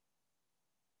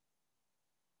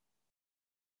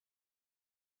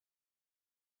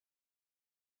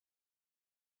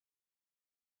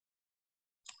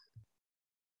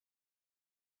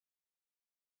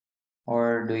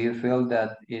 Or do you feel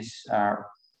that it's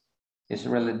it's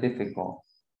really difficult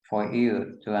for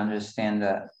you to understand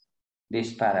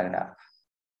this paragraph.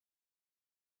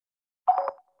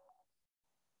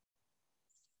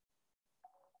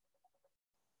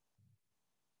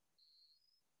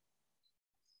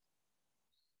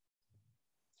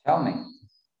 Tell me.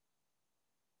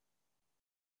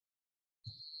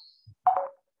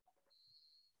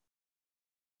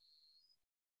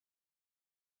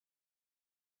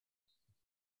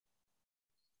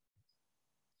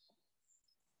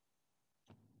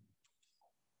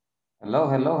 Hello,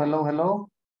 hello, hello, hello.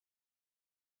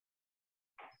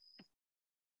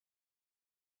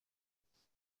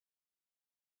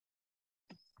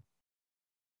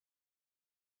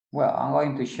 Well, I'm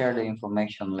going to share the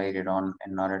information later on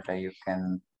in order that you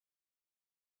can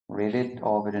read it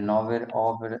over and over,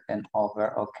 over and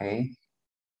over, okay?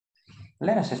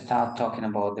 Let us start talking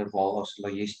about the role of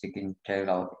logistics in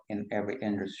general in every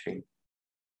industry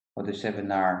for the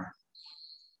seminar.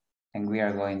 And we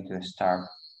are going to start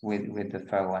with the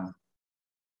first one.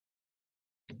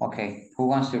 Okay, who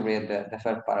wants to read the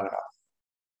first paragraph?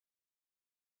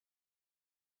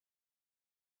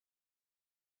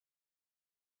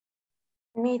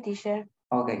 Me, teacher.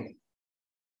 Okay.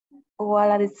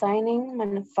 While designing,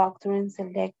 manufacturing,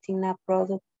 selecting a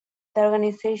product, the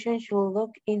organization should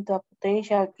look into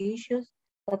potential issues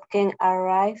that can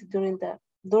arise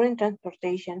during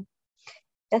transportation.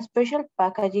 Special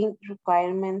packaging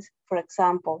requirements, for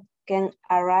example, can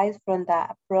arise from the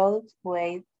product's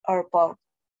weight or bulk,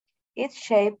 its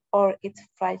shape or its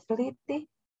fragility,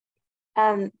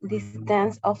 and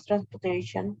distance of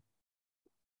transportation.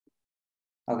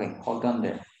 Okay, hold on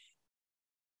there.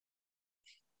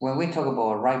 When we talk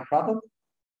about right product,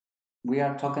 we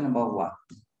are talking about what?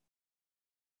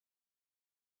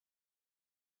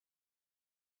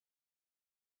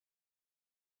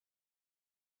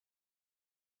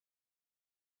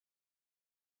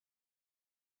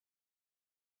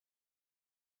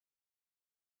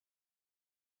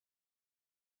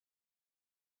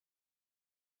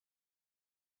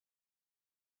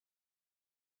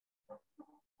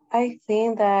 I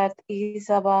think that is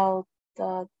about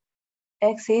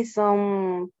exist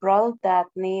some product that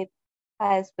need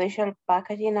a special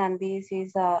packaging, and this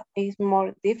is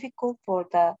more difficult for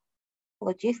the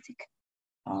logistic.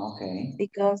 Okay.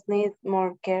 Because need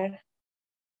more care.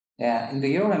 Yeah, and do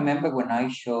you remember when I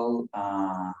showed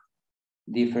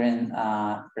different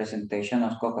presentation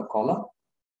of Coca-Cola?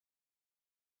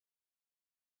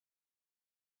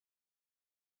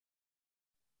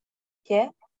 Yeah.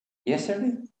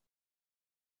 Yesterday?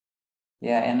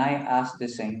 Yeah, and I asked the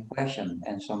same question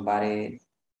and somebody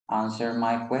answered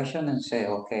my question and say,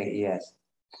 okay, yes,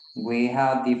 we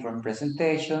have different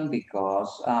presentation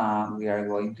because we are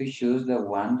going to choose the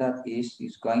one that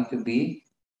is going to be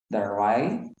the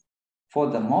right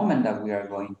for the moment that we are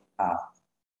going to have.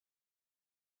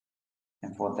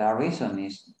 And for that reason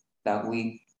is that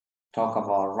we talk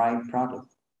about right product.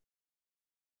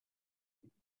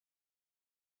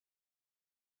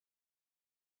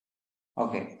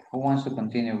 Okay, who wants to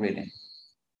continue reading?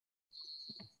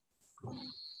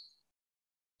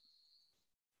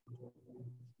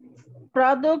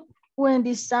 Product, when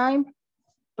designed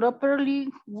properly,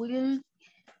 will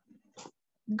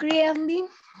greatly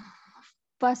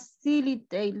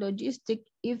facilitate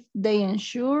logistics if they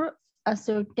ensure a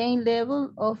certain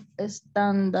level of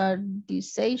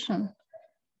standardization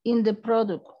in the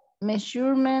product.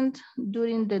 Measurement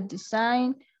during the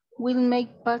design will make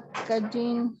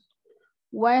packaging,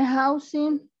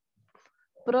 warehousing,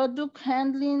 product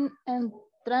handling, and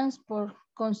transport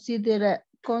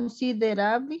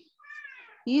considerably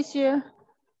easier.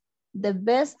 The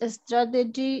best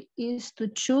strategy is to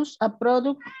choose a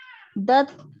product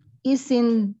that is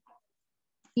in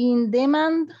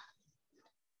demand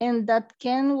and that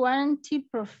can guarantee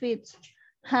profits.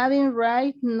 Having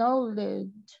right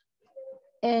knowledge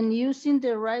and using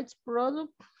the right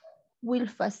product will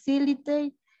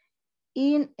facilitate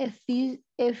in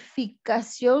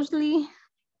efficaciously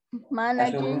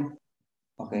managing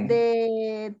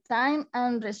the time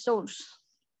and resources.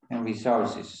 And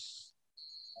resources.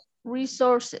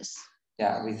 Resources.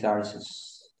 Yeah,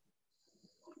 resources.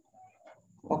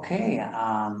 Okay,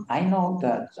 I know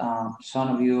that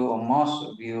some of you or most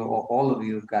of you or all of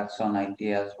you got some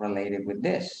ideas related with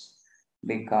this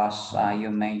because you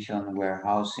mentioned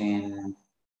warehousing,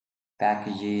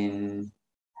 packaging,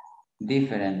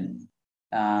 different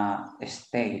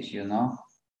stages, you know,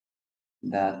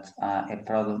 that a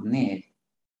product needs.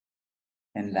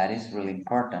 And that is really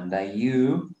important that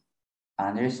you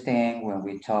understand when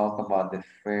we talk about the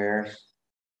first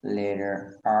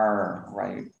letter R,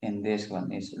 right? In this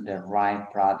one is the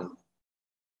right product.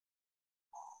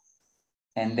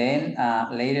 And then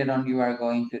later on, you are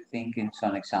going to think in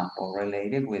some example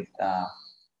related with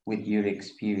your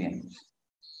experience.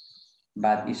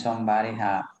 But if somebody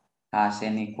has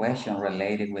any question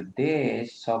related with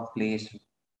this, so please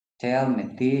tell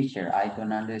me, teacher, I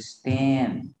don't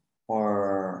understand,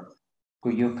 or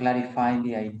could you clarify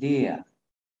the idea?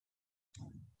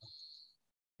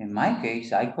 In my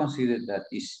case, I consider that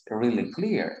it's really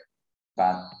clear,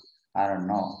 but I don't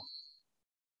know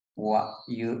what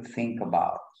you think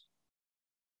about.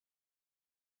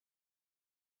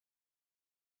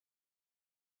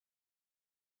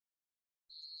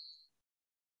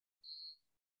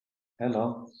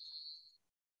 Hello.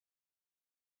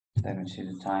 Let me see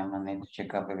the time. I need to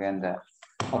check up again that.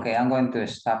 Okay, I'm going to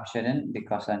stop sharing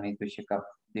because I need to check up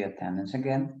the attendance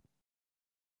again.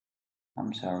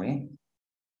 I'm sorry.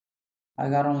 I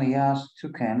got only asked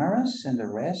 2 cameras and the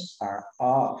rest are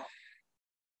off.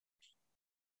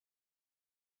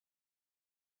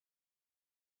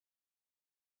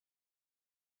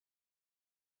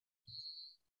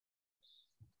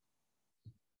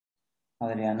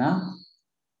 Adriana.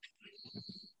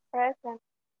 Present.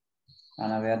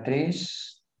 Ana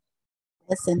Beatriz.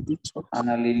 Present, teacher.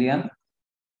 Ana Lilian.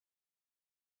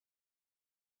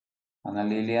 Ana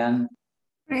Lilian.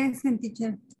 Present,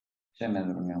 teacher. Se me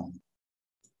durmió.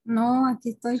 No, aquí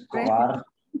estoy. Escobar.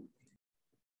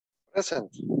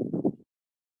 Present.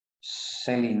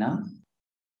 Celina.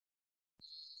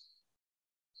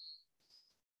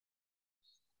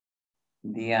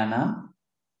 Diana.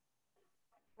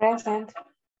 Present.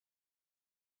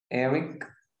 Eric.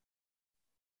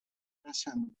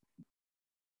 Present.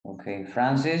 Okay,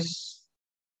 Francis.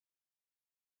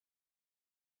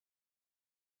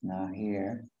 Not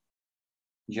here.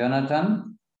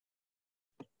 Jonathan.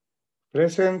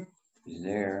 Present. Is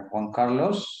there. Juan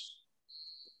Carlos.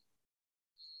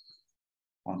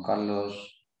 Juan Carlos.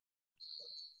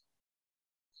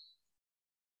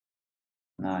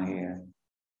 Not here.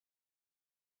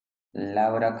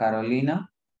 Laura Carolina.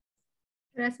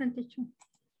 Present, teacher.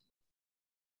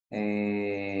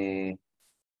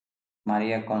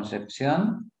 María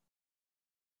Concepción.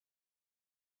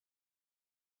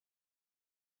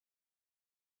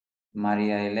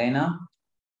 María Elena.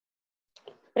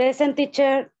 Present,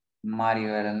 teacher. Mario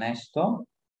Ernesto.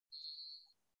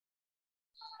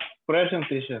 Present,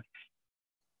 teacher.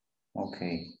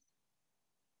 Okay.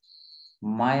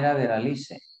 Mayra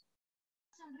Veralice.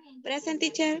 Present,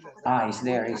 teacher. Ah, it's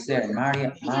there, it's there.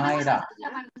 Mayra.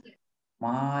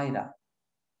 Mayra.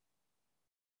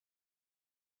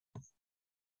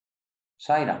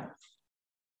 Zaira.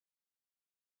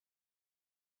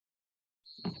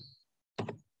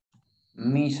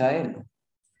 Misael.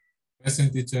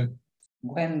 Present, teacher.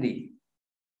 Wendy.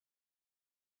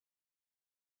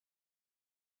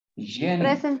 Jenny.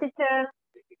 Present, teacher.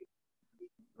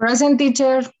 Present,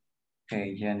 teacher.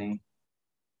 Okay, Jenny.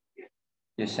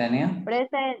 Yesenia.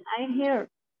 Present, I'm here.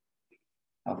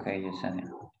 Okay, Yesenia.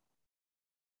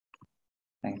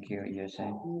 Thank you,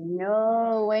 Yesenia.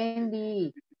 No,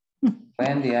 Wendy.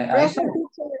 Wendy, I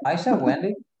said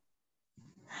Wendy.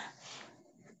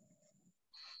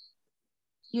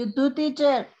 You too,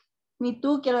 teacher. Me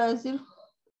too, quiero decir.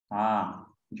 Ah,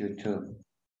 you too.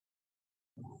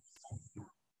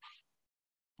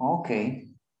 Okay.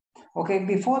 Okay,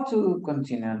 before to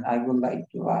continue, I would like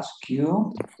to ask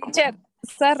you. Teacher,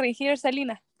 sorry, here's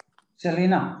Selena.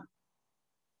 Selena.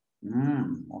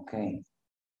 Okay.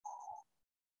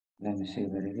 Let me see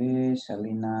where it is.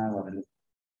 Selena.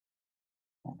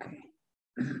 Okay.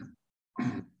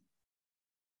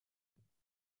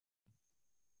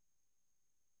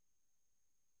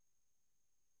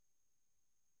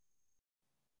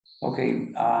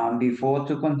 Okay, before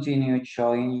to continue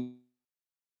showing.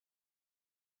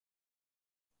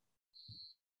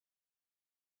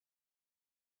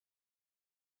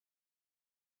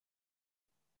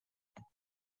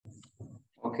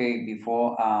 Okay,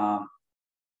 before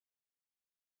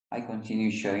I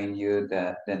continue showing you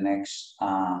the next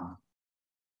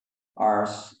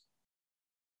R's,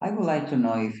 I would like to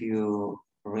know if you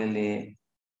really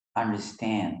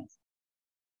understand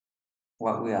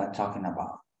what we are talking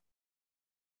about.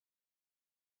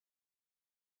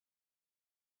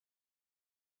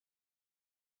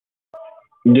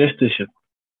 Yes, teacher.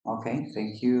 Okay,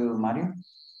 thank you, Mario.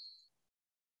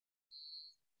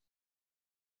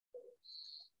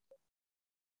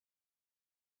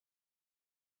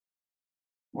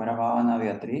 What about Ana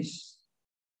Beatriz?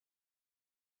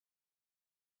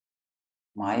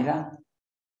 Mayra?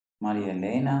 María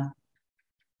Elena?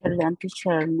 Perdón,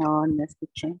 teacher, no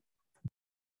escuché.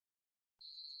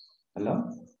 Hello?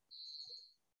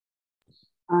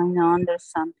 I don't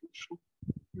understand, teacher.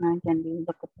 No entendí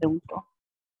lo que preguntó.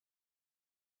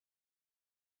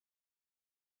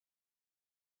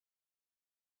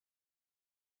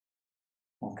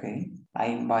 Okay, I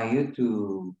invite you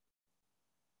to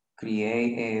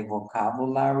create a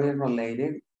vocabulary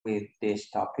related with this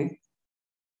topic.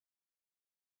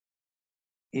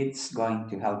 It's going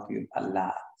to help you a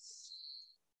lot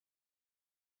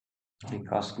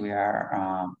because we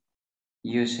are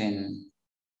using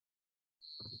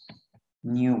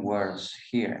new words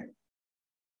here.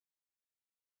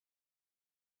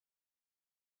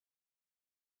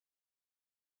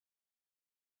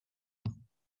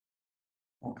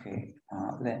 Okay,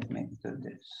 let me do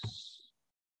this.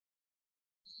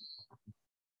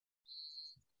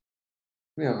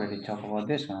 We already talked about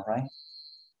this one, right?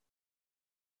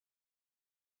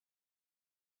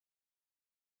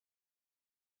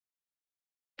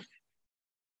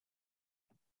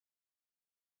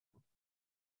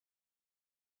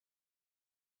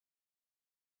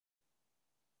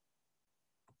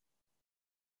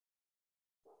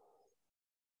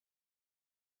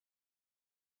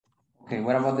 Okay,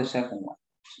 what about the second one?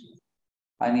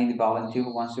 I need a volunteer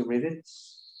who wants to read it.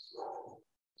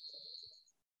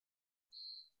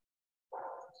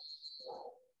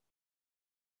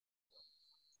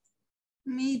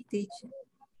 Me, teacher.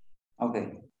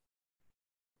 Okay.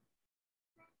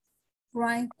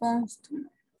 Right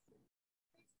customer.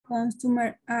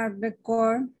 Customer are the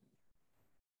core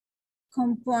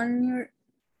component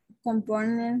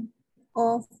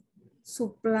of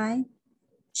supply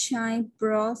chain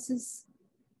process.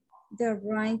 The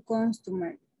right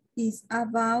customer is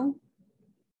about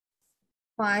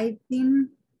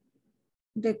finding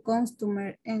the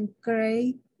customer and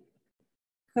creating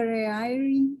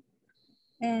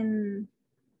an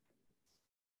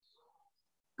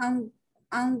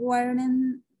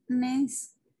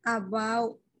awareness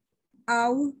about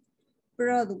our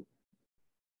product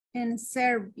and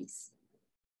service.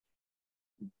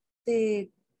 The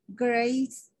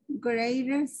greatest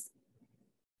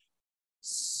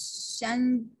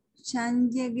challenge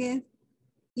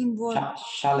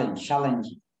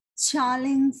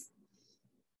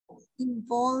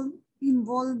involved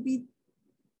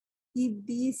in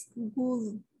this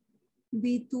would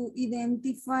be to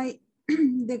identify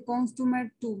the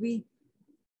customer to be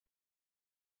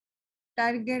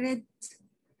targeted.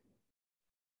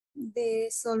 The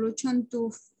solution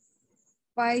to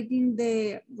finding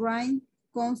the right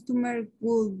customer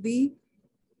would be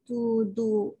to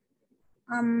do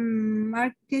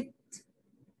market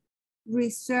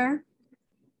research.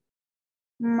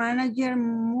 Manager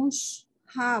must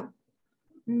have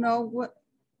knowledge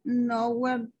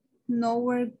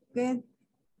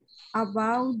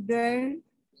about their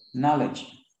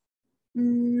knowledge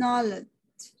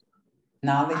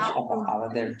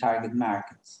about their target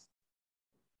markets.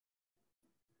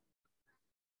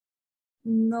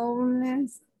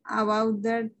 Knowledge about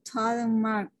their target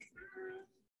market.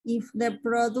 If the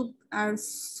products are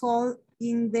sold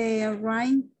in the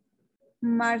right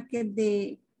market,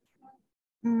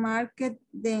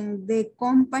 then the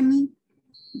company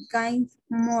gains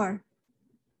more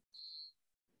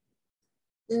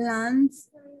lands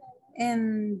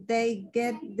and they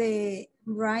get the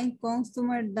right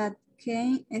customer that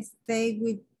can stay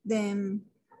with them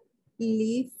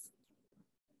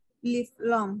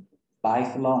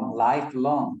lifelong.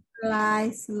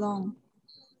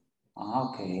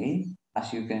 Okay,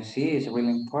 as you can see, it's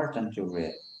really important to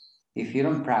read. If you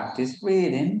don't practice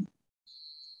reading,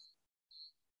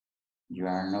 you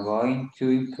are not going to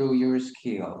improve your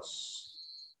skills.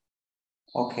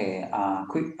 Okay,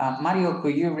 Mario,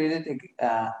 could you read it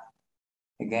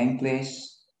again,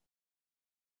 please?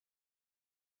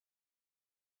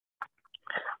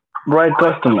 Right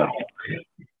customer.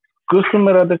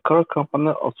 Customer are the core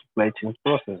component of supply chain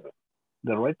processes.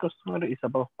 The right customer is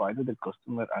about finding the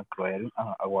customer and creating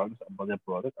awareness about the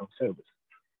product and service.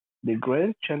 The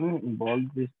greatest challenge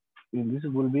involved in this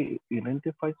will be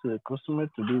identified to the customer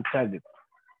to be targeted.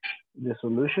 The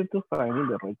solution to finding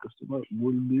the right customer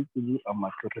will be to do a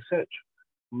market research.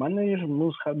 Managers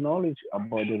must have knowledge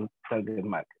about the target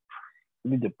market.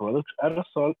 If the products are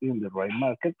sold in the right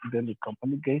market, then the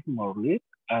company gets more leads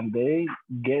and they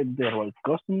get the right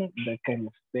customer that can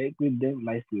stay with them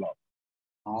lifelong.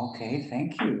 Okay,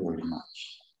 thank you very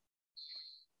much.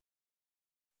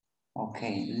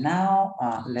 Okay, now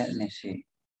let me see.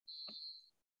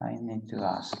 I need to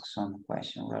ask some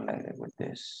question related with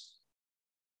this.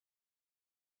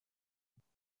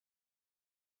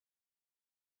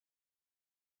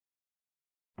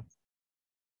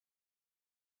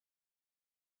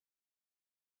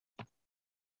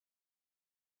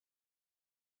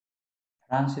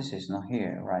 Francis is not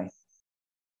here, right?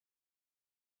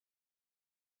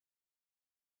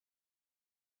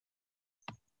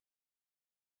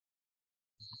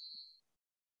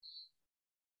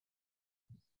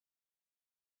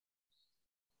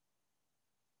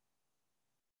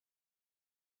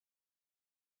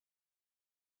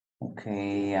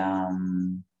 Okay, I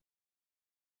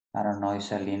don't know if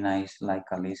Selena is like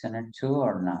a listener too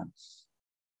or not.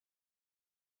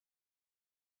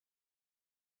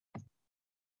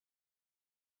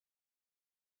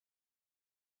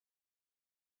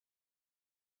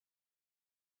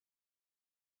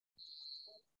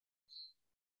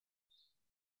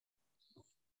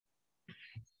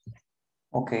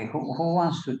 Okay, who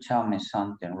wants to tell me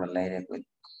something related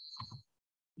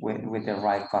with the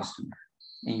right customer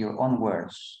in your own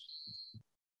words?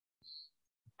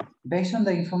 Based on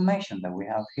the information that we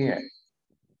have here.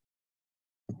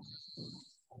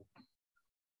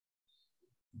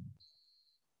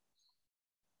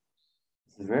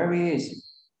 It's very easy,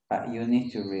 but you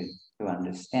need to read to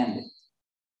understand it.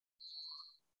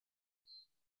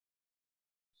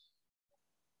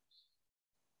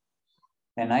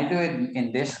 And I do it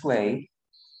in this way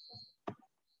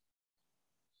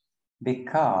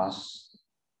because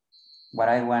what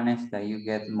I want is that you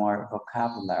get more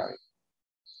vocabulary.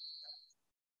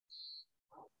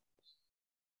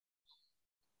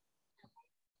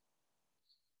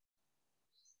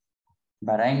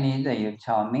 But I need that you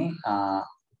tell me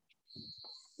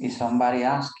if somebody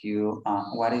asks you,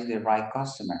 what is the right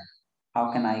customer?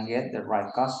 How can I get the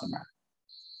right customer?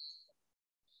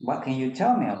 What can you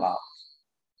tell me about?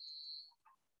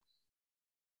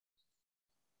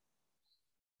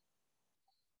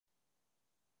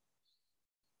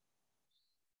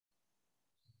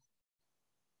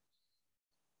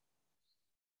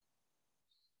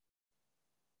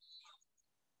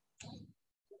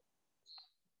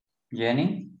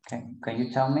 Jenny, can you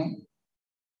tell me?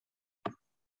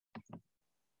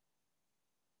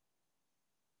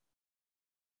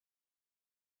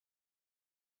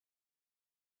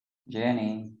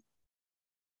 Jenny.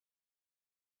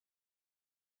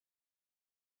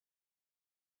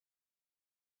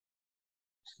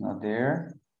 It's not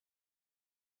there.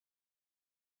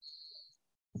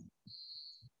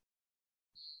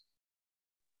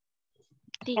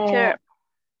 Teacher.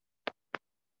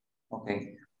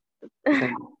 Okay. So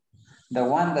the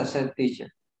one that said teacher.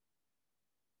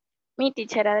 Me,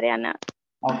 teacher Adriana.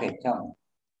 Okay, tell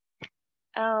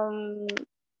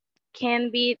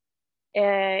Can be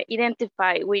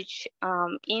identify which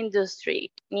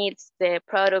industry needs the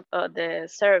product or the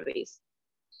service.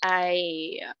 El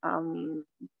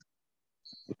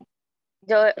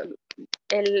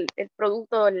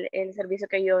producto, el servicio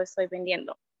que yo estoy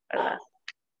vendiendo, ¿verdad?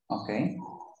 Okay.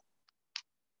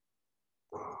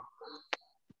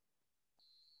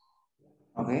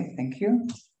 Okay, thank you.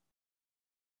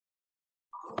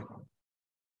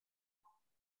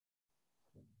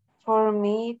 For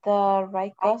me, the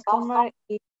right customer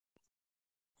is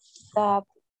that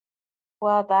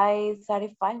what I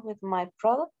satisfy with my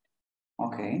product.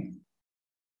 Okay.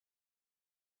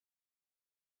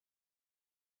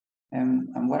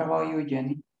 And what about you,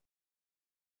 Jenny?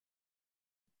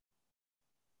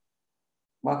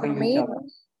 What can you tell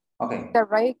us? Okay. The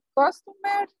right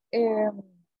customer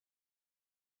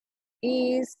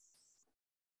is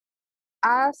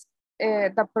as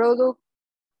the product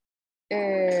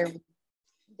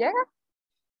llega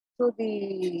to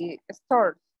the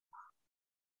store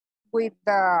with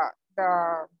the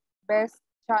best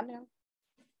channel.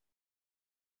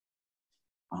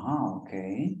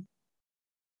 Okay.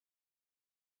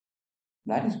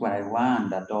 That is what I want,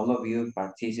 that all of you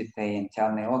participate and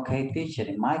tell me, okay, teacher,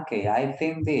 in my case, I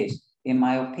think this. In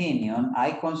my opinion,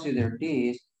 I consider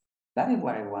this. That is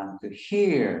what I want to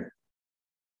hear.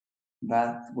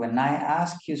 But when I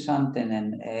ask you something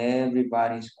and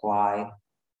everybody's quiet,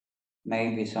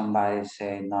 maybe somebody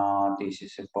say, no, this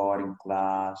is a boring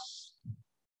class.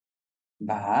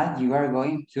 But you are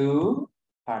going to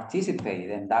participate,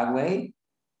 and that way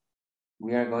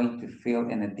we are going to feel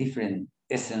in a different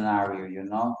scenario, you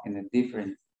know, in a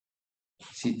different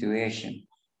situation.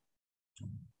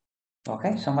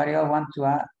 Okay, somebody else want to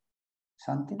add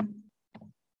something?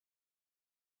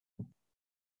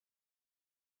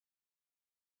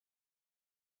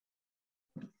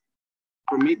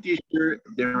 For me, teacher,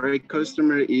 the right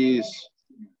customer is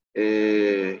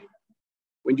when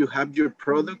you have your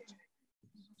product,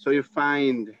 so you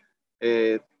find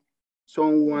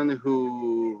someone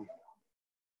who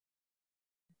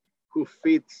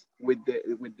fits with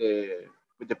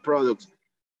the products.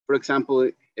 For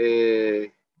example,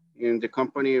 in the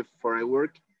company for I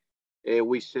work,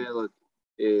 we sell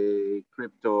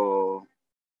crypto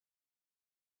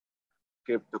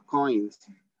coins.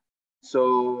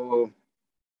 So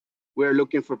we're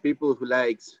looking for people who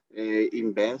likes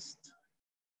invest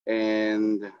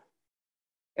and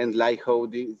like how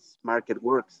this market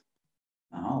works.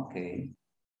 Okay.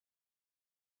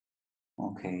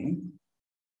 Okay.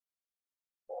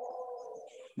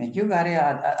 And you got it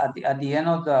at the end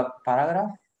of the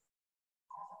paragraph.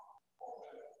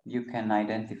 You can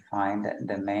identify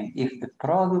the main, if the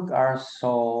products are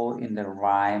sold in the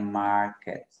right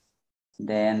market,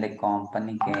 then the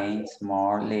company gains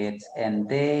more leads and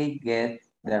they get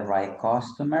the right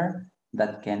customer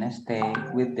that can stay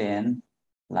within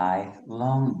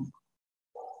lifelong.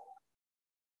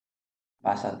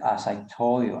 As I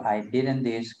told you, I did it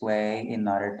this way in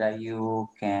order that you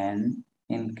can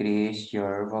increase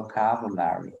your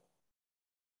vocabulary.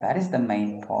 That is the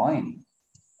main point.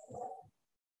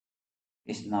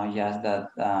 It's not just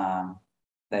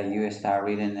that you start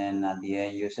reading and at the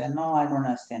end you say, no, I don't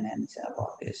understand anything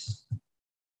about this.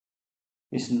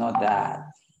 It's not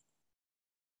that.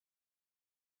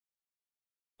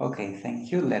 Okay,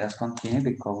 thank you. Let us continue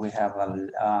because we have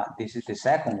this is the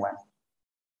second one.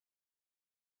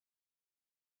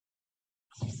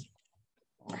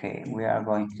 Okay, we are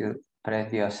going to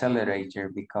press the accelerator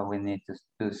because we need to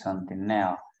do something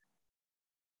now.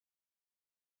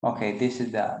 Okay, this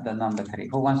is the number 3.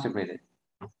 Who wants to read it?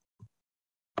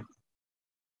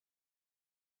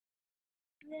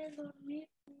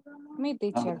 Me,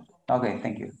 teacher. Okay,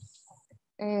 thank you.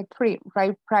 3,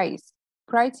 right price.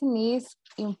 Pricing is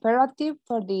imperative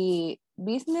for the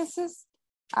businesses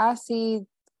as it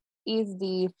is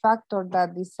the factor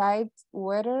that decides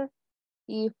whether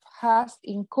it has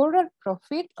incurred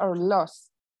profit or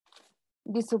loss.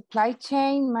 The supply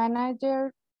chain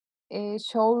manager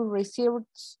should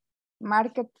research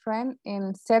market trend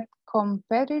and set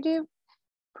competitive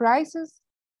prices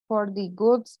for the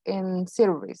goods and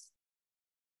service.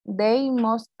 They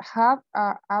must have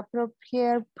an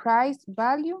appropriate price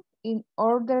value in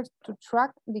order to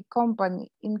track the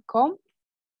company income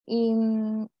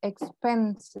in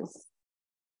expenses.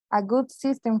 A good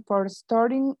system for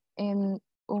storing and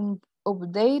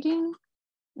updating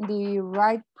the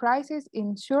right prices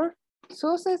ensure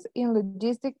success in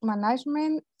logistic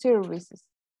management services.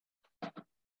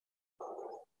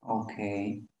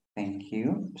 Okay, thank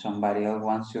you. Somebody else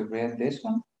wants to read this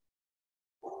one?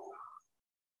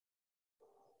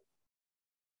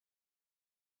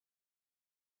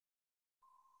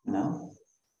 No?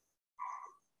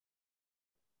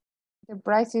 The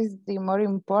price is the more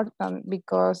important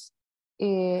because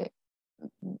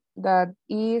that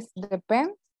is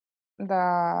depends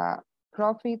the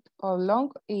profit or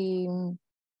long in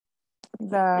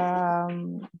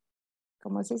the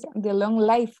 ¿cómo se dice? The long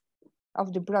life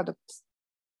of the products.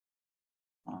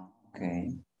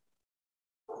 Okay.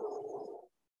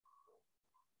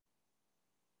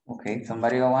 Okay,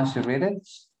 somebody else wants to read it?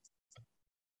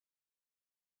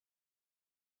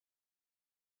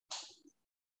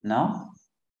 No?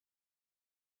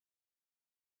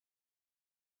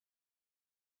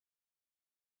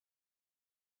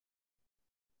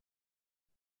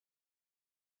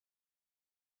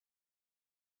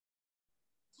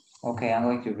 Okay, I'm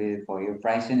going to read it for you.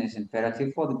 Pricing is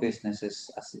imperative for the businesses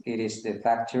as it is the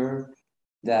factor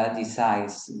that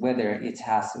decides whether it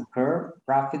has occurred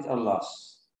profit or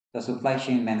loss. The supply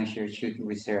chain manager should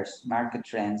research market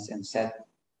trends and set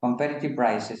competitive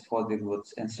prices for the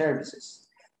goods and services.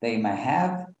 They might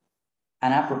have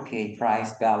an appropriate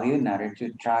price value in order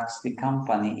to track the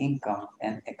company income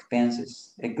and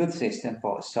expenses. A good system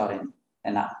for storing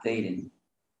and updating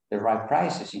the right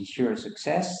prices ensure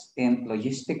success in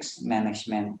logistics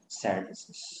management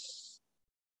services.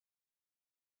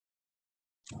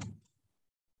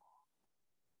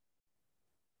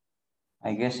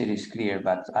 I guess it is clear,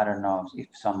 but I don't know if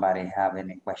somebody have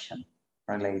any question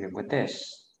related with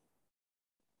this.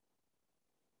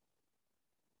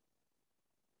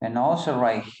 And also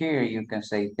right here, you can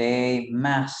say they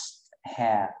must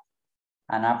have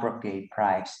an appropriate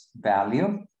price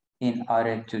value in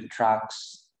order to track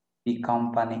the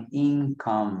company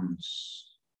incomes.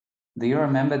 Do you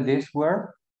remember this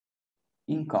word?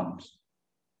 Incomes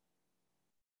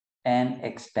and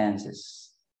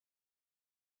expenses.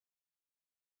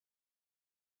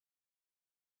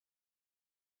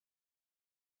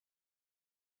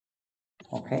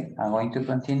 Okay, I'm going to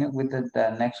continue with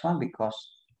the next one because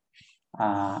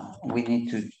we need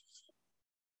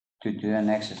to do an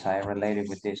exercise related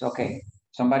with this. Okay,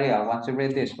 somebody else wants to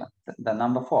read this one, the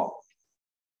number 4.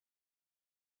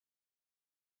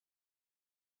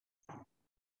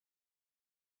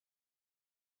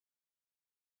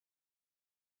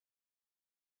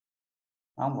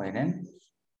 I'm waiting.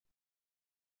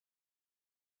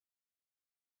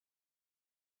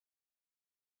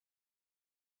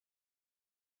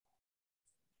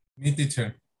 Me,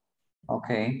 teacher.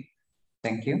 Okay,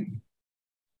 thank you.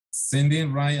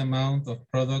 Sending right amount of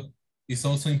product is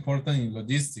also important in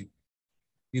logistics.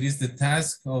 It is the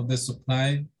task of the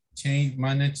supply chain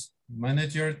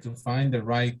manager to find the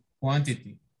right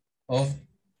quantity of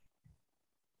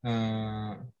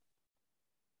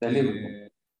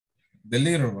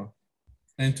deliverable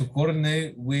and to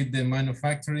coordinate with the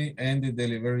manufacturing and the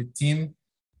delivery team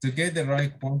to get the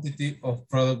right quantity of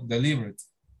product delivered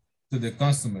to the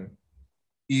customer.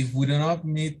 If we do not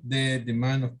meet the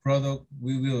demand of product,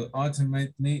 we will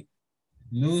ultimately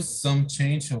lose some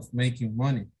chance of making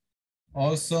money.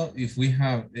 Also, if we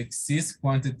have excess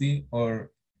quantity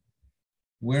or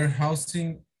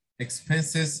warehousing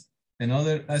expenses and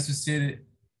other associated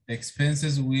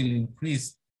expenses will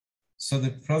increase. So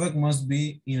the product must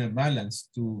be in a balance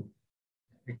to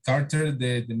cater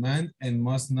the demand and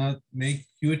must not make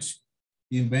huge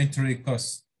inventory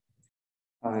costs.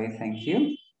 Okay, thank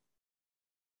you.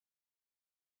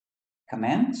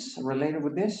 Comments related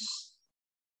with this?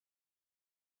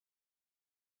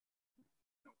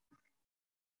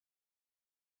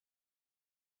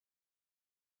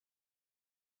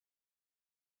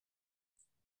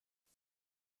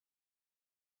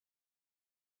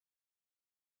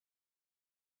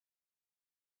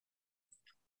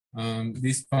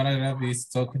 This paragraph is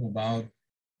talking about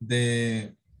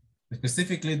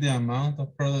specifically the amount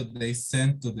of product they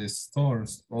send to the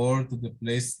stores or to the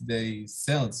place they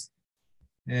sell.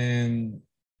 And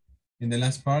in the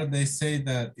last part, they say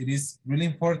that it is really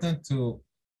important to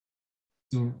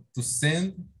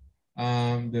send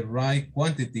the right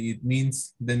quantity. It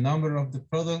means the number of the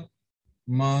product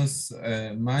must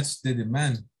match the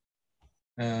demand.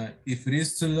 If it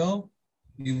is too low,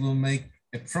 it will make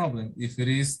a problem. If it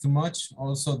is too much,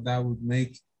 also that would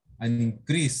make an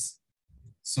increase.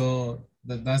 So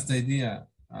that's the idea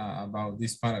about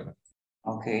this paragraph.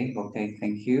 Okay, okay,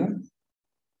 thank you.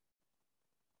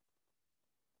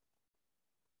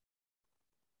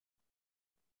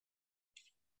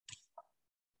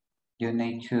 You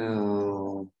need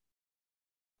to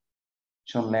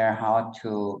learn how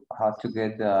to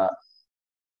get the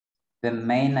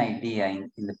main idea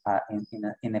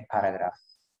in a paragraph.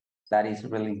 That is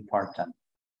really important.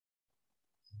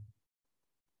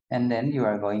 And then you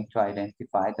are going to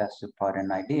identify the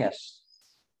supporting ideas.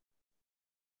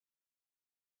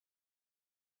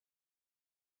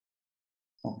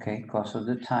 Okay, because of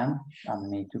the time, I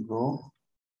need to go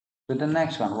to the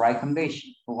next one, right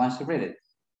condition. Who wants to read it?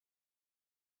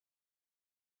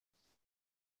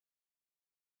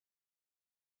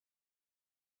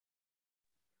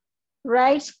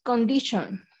 Right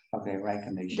condition. Okay, right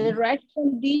condition. The right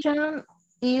condition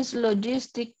is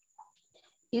logistic.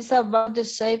 It's about the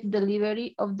safe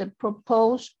delivery of the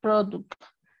proposed product.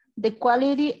 The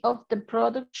quality of the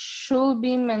product should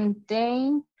be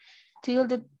maintained till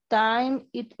the time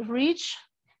it reaches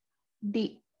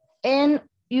the end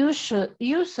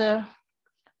user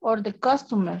or the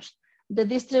customers. The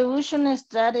distribution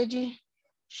strategy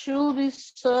should be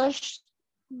such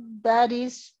that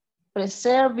is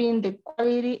preserving the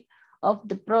quality of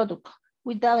the product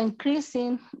without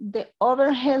increasing the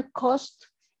overhead cost.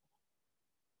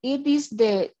 It is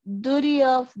the duty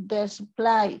of the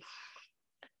supply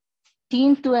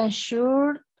team to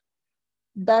ensure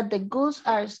that the goods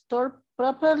are stored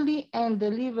properly and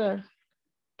delivered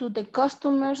to the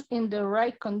customers in the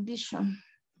right condition.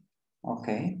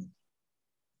 Okay.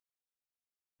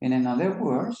 In other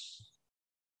words,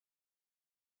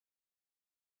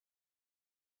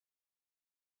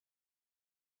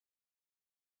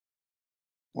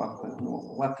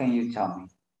 what can you tell me?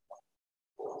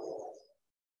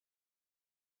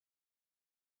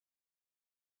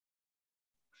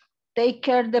 Take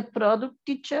care of the product,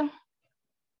 teacher.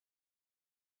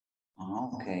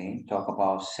 Okay, talk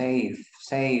about safe.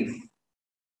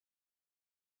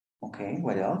 Okay,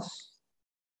 what else?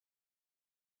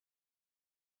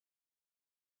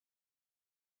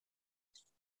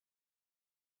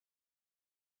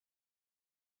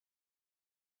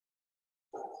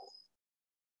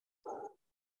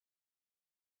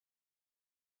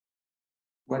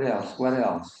 What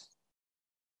else?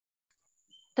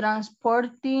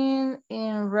 Transporting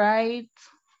in right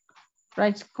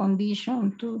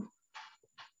condition too.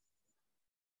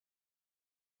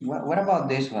 What about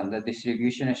this one? The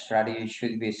distribution strategy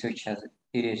should be such as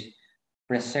it is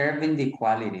preserving the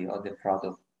quality of the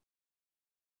product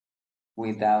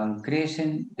without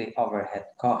increasing the overhead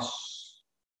costs.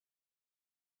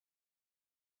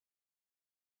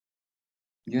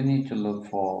 You need to look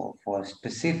for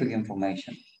specific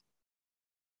information.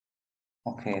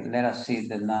 Okay, let us see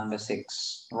the number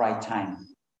 6, right time.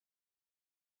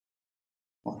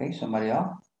 Okay, somebody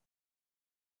else?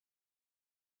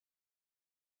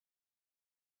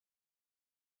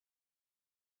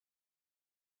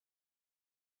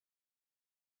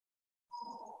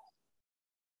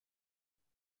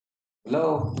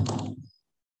 Hello?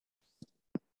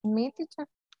 Me, teacher.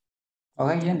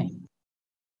 Okay, Jenny.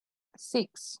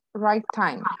 6, right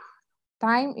time.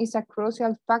 Time is a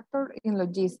crucial factor in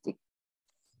logistics.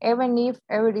 Even if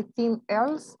everything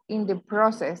else in the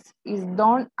process is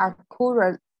done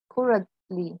accurately,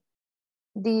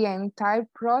 the entire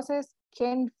process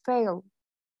can fail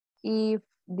if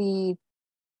the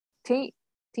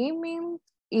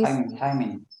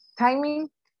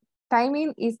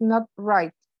timing is not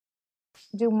right.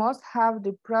 You must have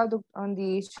the product on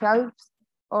the shelves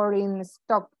or in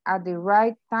stock at the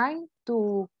right time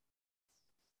to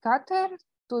cater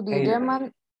to the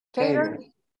demand.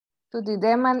 To the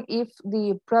demand. If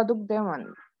the product demand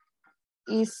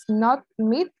is not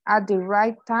met at the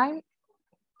right time,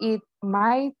 it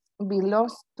might be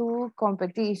lost to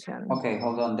competition. Okay,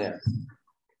 hold on there.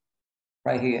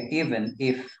 Right here, even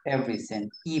if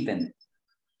everything, even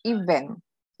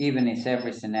if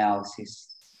everything else is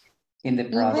in the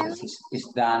process is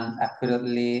done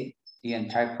accurately, the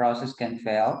entire process can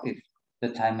fail if the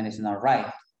timing is not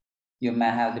right. You may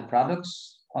have the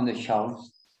products on the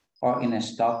shelves or in a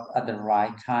stock at the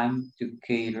right time to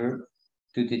cater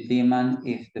to the demand.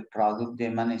 If the product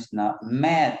demand is not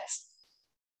met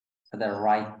at the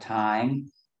right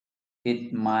time,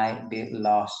 it might be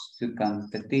lost to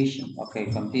competition. Okay,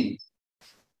 continue.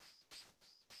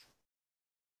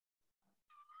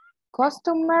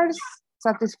 Customers'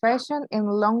 satisfaction in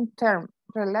long-term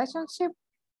relationships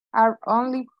are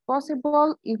only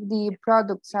possible if the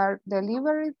products are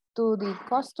delivered to the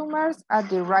customers at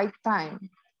the right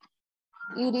time.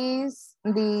 It is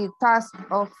the task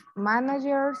of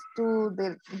managers to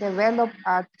develop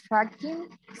a tracking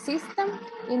system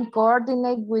and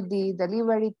coordinate with the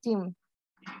delivery team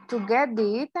to get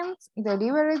the items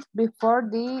delivered before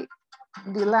the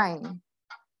deadline.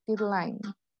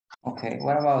 Okay,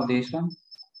 what about this one?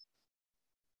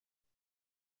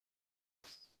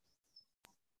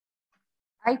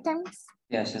 Items?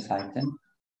 Yes, it's item.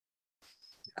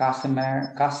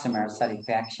 Customer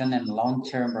satisfaction and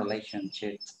long-term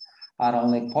relationships are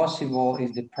only possible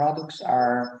if the products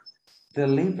are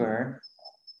delivered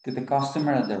to the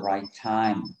customer at the right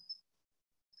time.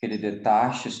 It is the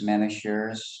task of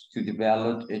managers to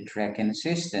develop a tracking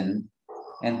system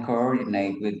and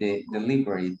coordinate with the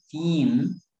delivery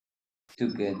team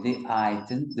to get the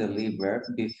item delivered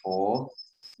before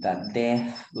the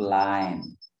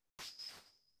deadline.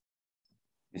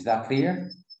 Is that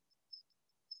clear?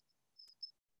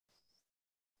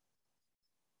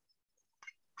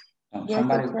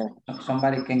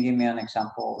 Somebody can give me an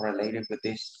example related with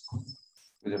this,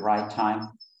 with the right time.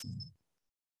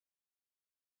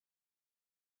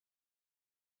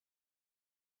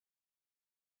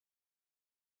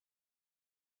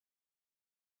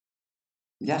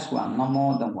 Just one, no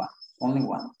more than one, only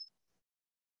one.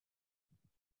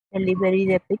 Delivery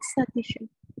the pizza, teacher.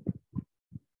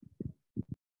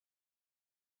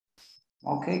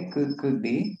 Okay, could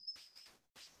be.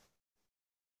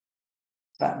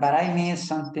 But I mean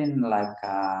something like,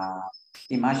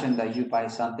 imagine that you buy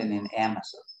something in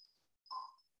Amazon.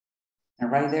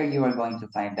 And right there, you are going to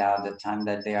find out the time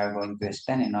that they are going to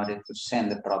spend in order to send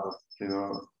the product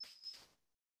to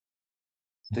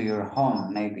your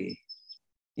home, maybe,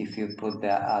 if you put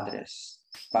the address.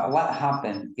 But what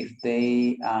happened if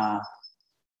they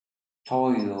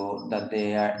told you that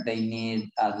they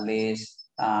need at least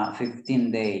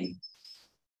 15 days,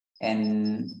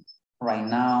 and right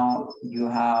now you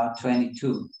have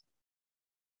 22?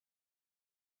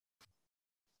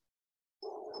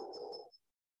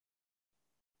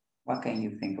 What can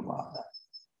you think about that?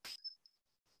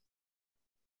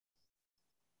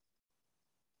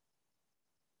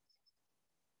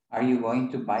 Are you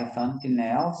going to buy something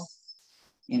else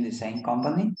in the same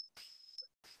company?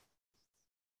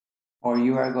 Or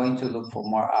you are going to look for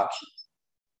more options?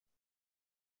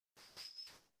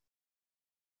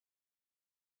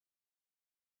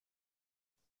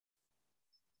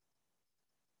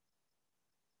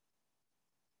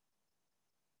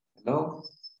 Hello?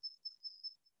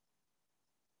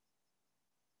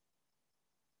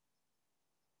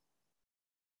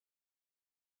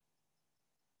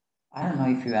 I don't know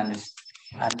if you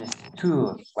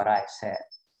understood what I said.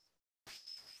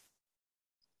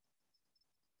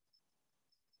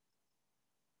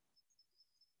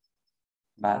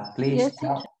 But please Yes,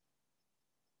 tell.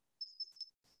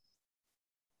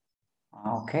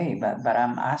 Okay, but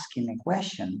I'm asking a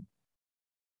question.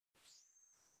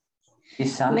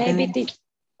 Is something... Maybe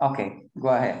Okay, go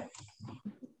ahead.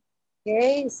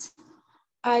 Yes,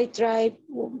 I try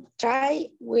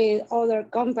with other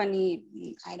company.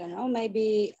 I don't know,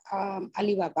 maybe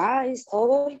Alibaba is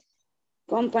other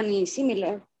company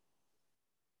similar.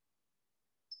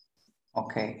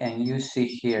 Okay, and you see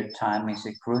here time is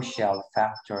a crucial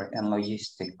factor in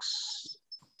logistics.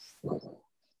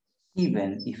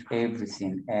 Even if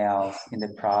everything else in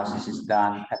the process is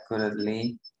done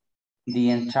accurately, the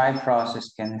entire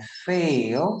process can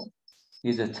fail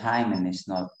if the timing is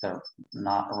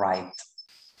not right.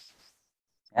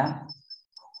 Yeah?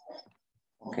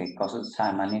 Okay, because of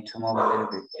time, I need to move a little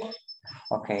bit.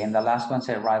 Okay, and the last one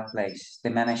said right place. The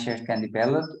manager can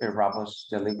develop a robust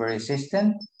delivery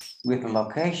system with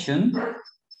location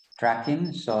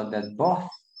tracking so that both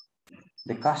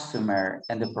the customer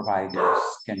and the providers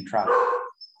can track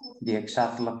the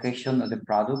exact location of the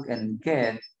product and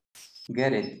get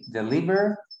it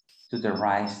delivered to the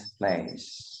right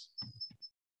place.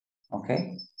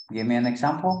 Okay, give me an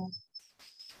example.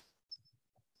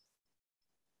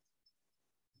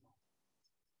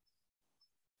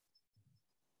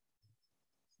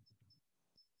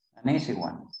 An easy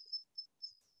one.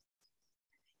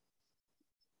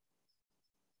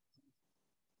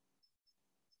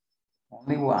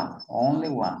 Only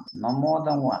one, no more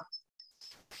than one.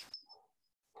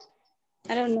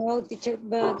 I don't know, teacher,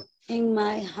 but in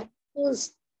my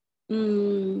house,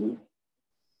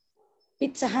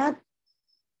 Pizza Hut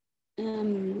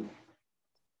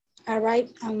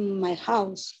arrived at my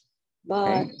house,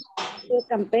 but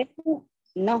okay.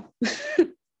 No.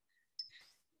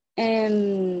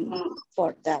 And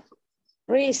for that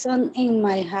reason, in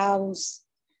my house,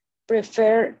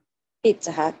 prefer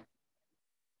Pizza Hut.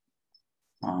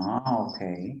 Ah,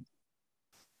 okay.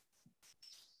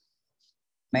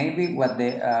 Maybe what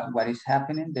is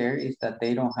happening there is that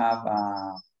they don't have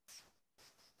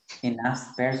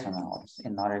enough personnel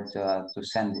in order to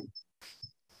send it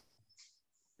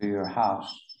to your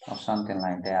house or something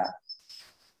like that.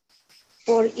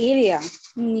 For area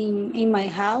in my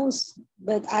house,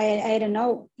 but I don't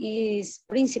know, is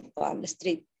Principal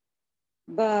Street,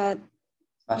 but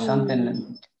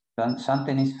something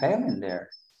is failing there.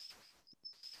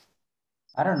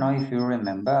 I don't know if you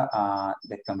remember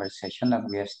the conversation that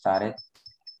we have started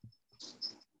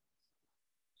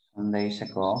some days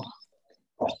ago.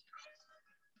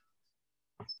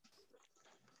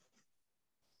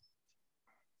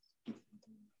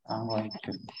 I'm going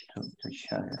to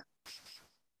show you.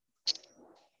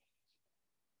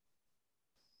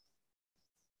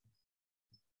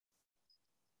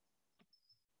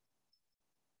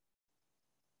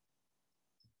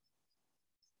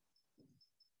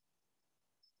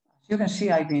 As you can see,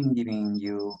 I've been giving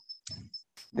you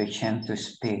the chance to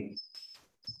speak.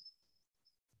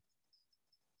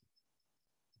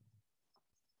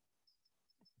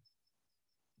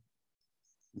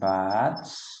 But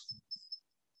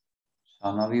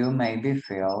some of you maybe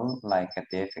feel like a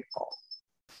difficult.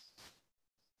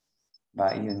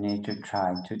 But you need to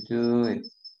try to do it.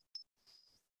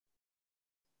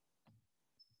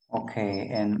 Okay,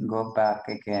 and go back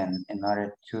again in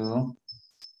order to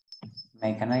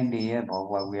make an idea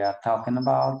about what we are talking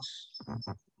about.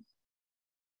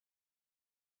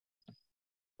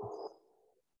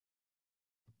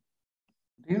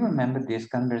 Do you remember this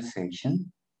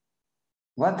conversation?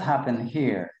 What happened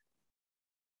here?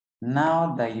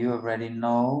 Now that you already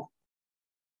know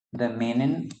the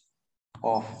meaning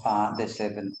of the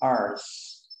 7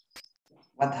 R's,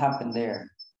 what happened there?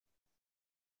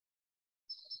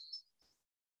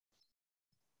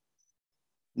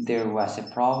 There was a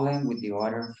problem with the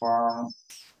order form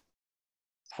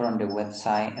from the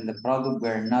website and the product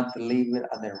were not delivered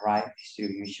at the right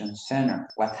distribution center.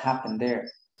 What happened there?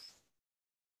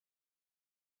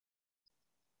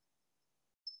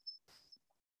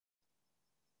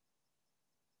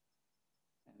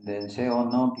 And then say, oh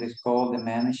no, please call the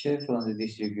manager from the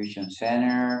distribution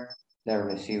center. The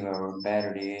receiver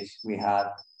batteries, we had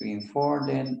to inform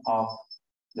them of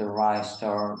the right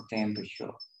store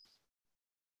temperature.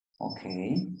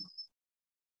 Okay.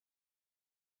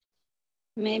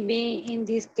 maybe in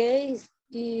this case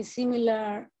is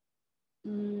similar.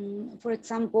 For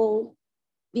example,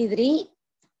 Vidri,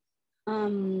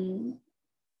 and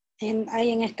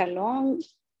hay en Escalón,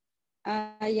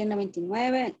 hay en la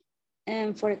 29.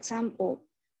 And for example,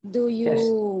 do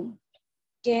you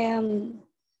can,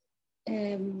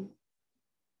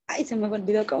 ay, se me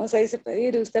olvidó cómo se dice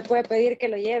pedir. Usted puede pedir que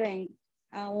lo lleven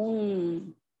a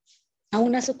un A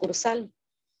una sucursal.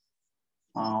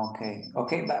 Okay,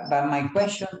 okay, but my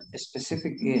question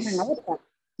specific is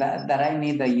that I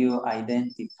need that you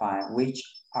identify which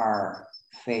are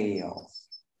fail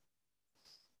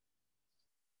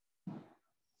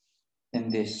in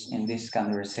this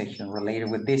conversation related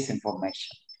with this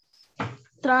information.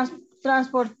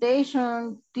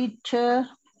 Transportation, teacher.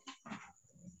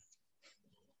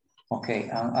 Okay,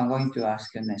 I'm going to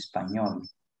ask you en español.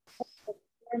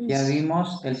 Ya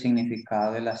vimos el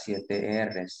significado de las 7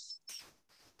 R's.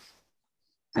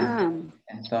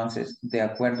 Entonces, de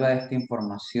acuerdo a esta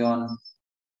información,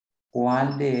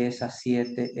 ¿cuál de esas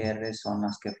 7 R's son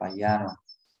las que fallaron?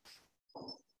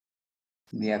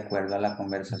 De acuerdo a la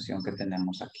conversación que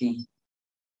tenemos aquí.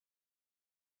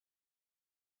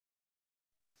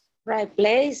 Right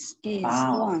place is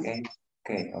one.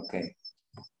 Okay.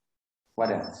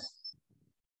 What else?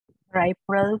 Right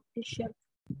product, teacher.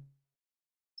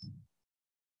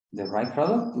 The right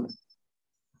product?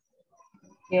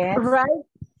 Yes.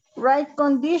 Right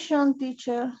condition,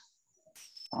 teacher.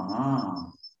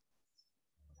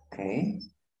 Okay.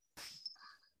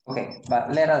 Okay,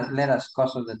 but let us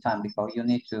cost of the time because you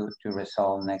need to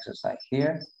resolve an exercise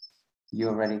here. You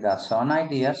already got some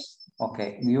ideas.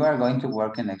 Okay, you are going to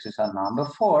work in exercise number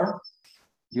 4.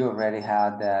 You already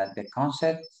had the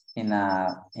concept in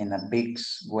a big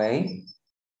way.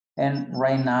 And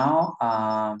right now,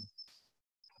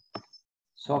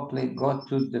 so please go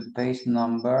to the page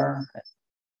number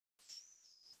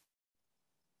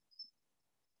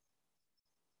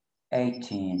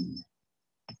 18.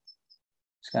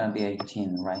 It's gonna be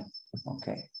 18, right?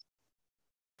 Okay.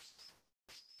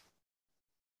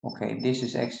 Okay, this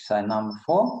is exercise number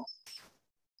 4.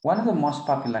 One of the most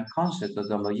popular concepts of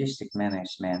the logistic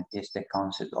management is the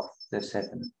concept of the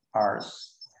 7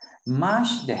 R's.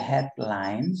 Match the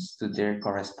headlines to their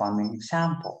corresponding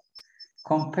example.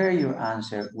 Compare your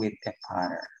answer with a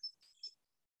pattern.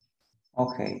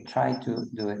 Okay, try to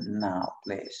do it now,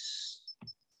 please.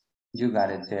 You got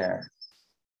it there.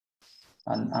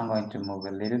 And I'm going to move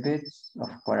a little bit. Of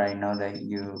course, I know that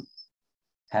you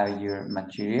have your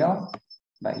material,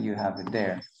 but you have it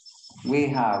there. We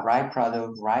have right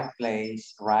product, right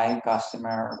place, right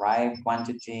customer, right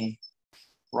quantity,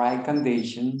 right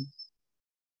condition,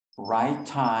 right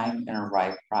time, and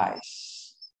right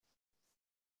price.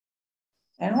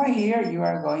 And right here, you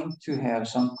are going to have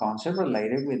some concept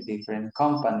related with different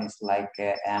companies like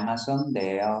Amazon,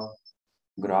 Dell,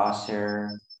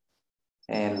 Grosser,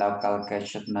 local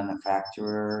ketchup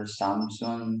manufacturer,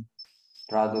 Samsung,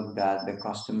 product that the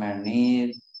customer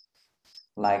need,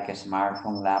 like a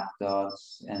smartphone,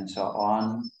 laptops, and so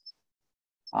on,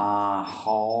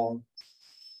 Hall,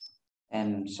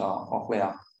 and so,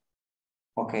 well,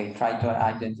 okay, try to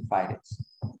identify it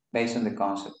based on the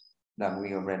concept that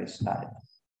we already studied.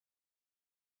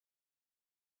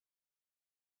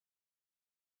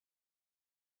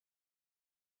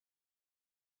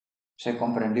 ¿Se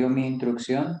comprendió mi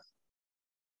instrucción?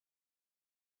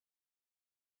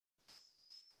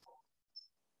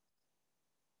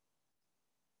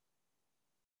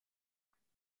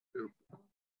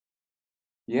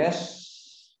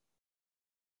 Yes.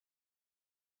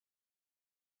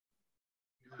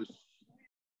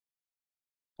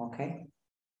 Okay.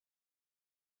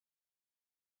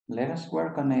 Let us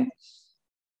work on it.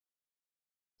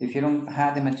 If you don't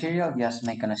have the material, just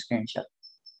make a screenshot.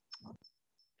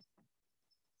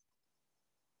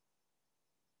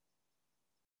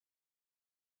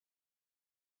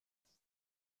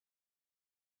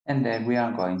 And then we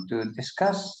are going to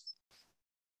discuss.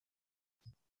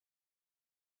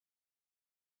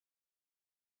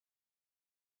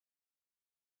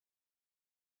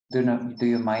 Do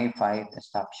you mind if I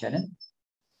stop sharing?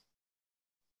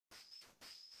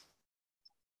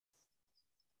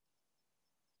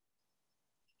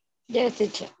 Yes,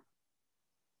 teacher.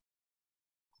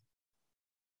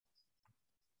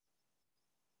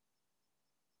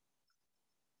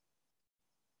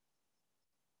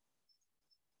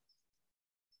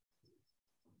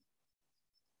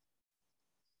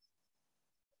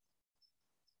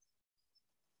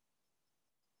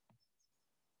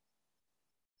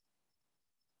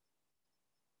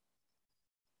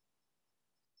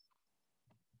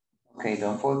 Okay,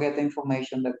 don't forget the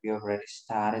information that we already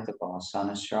started about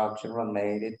some structure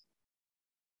related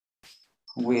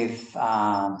with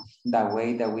the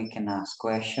way that we can ask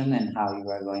questions and how you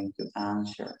are going to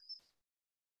answer.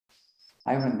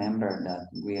 I remember that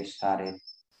we started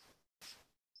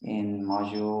in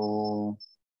module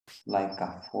like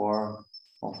a 4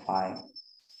 or 5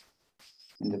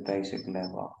 in the basic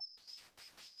level.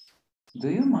 Do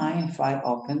you mind if I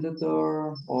open the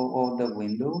door or the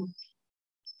window?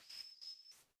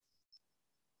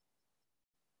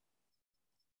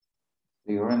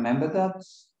 Do you remember that?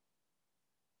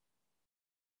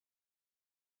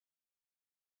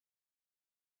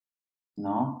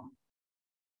 No?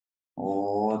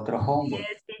 Otro homework.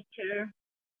 Yes, teacher.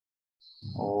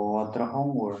 Otro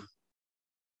homework.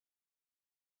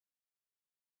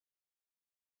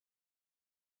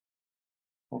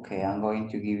 Okay, I'm going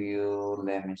to give you,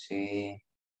 let me see.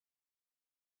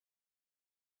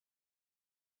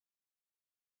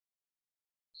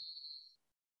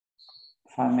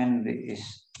 5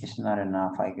 minutes is not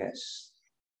enough, I guess.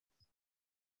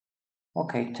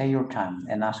 Okay, take your time.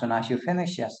 And as soon as you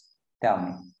finish, just tell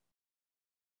me.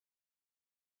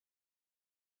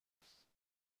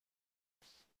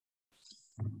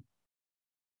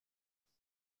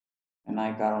 And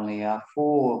I got only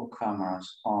 4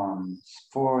 cameras on,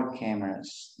 4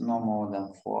 cameras, no more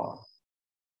than 4.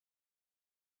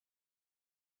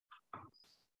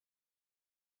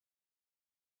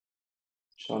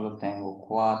 Solo tengo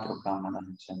 4 cámaras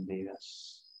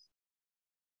encendidas.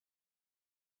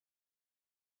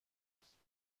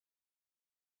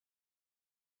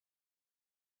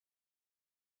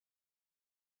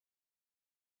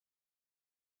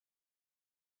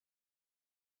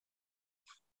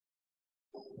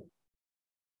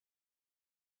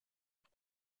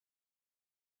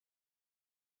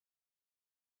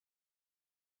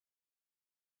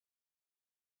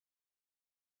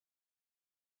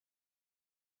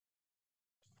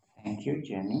 Thank you,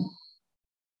 Jenny.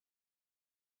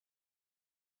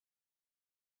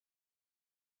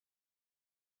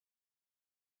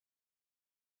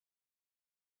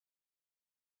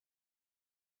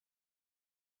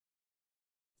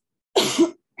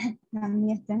 La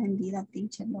mía está encendida,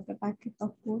 teacher. Lo que pasa es que está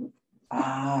oscuro.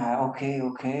 Ah, okay,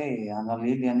 okay. Ana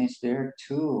Lilian is there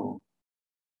too.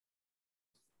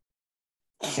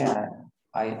 Yeah,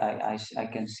 I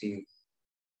can see.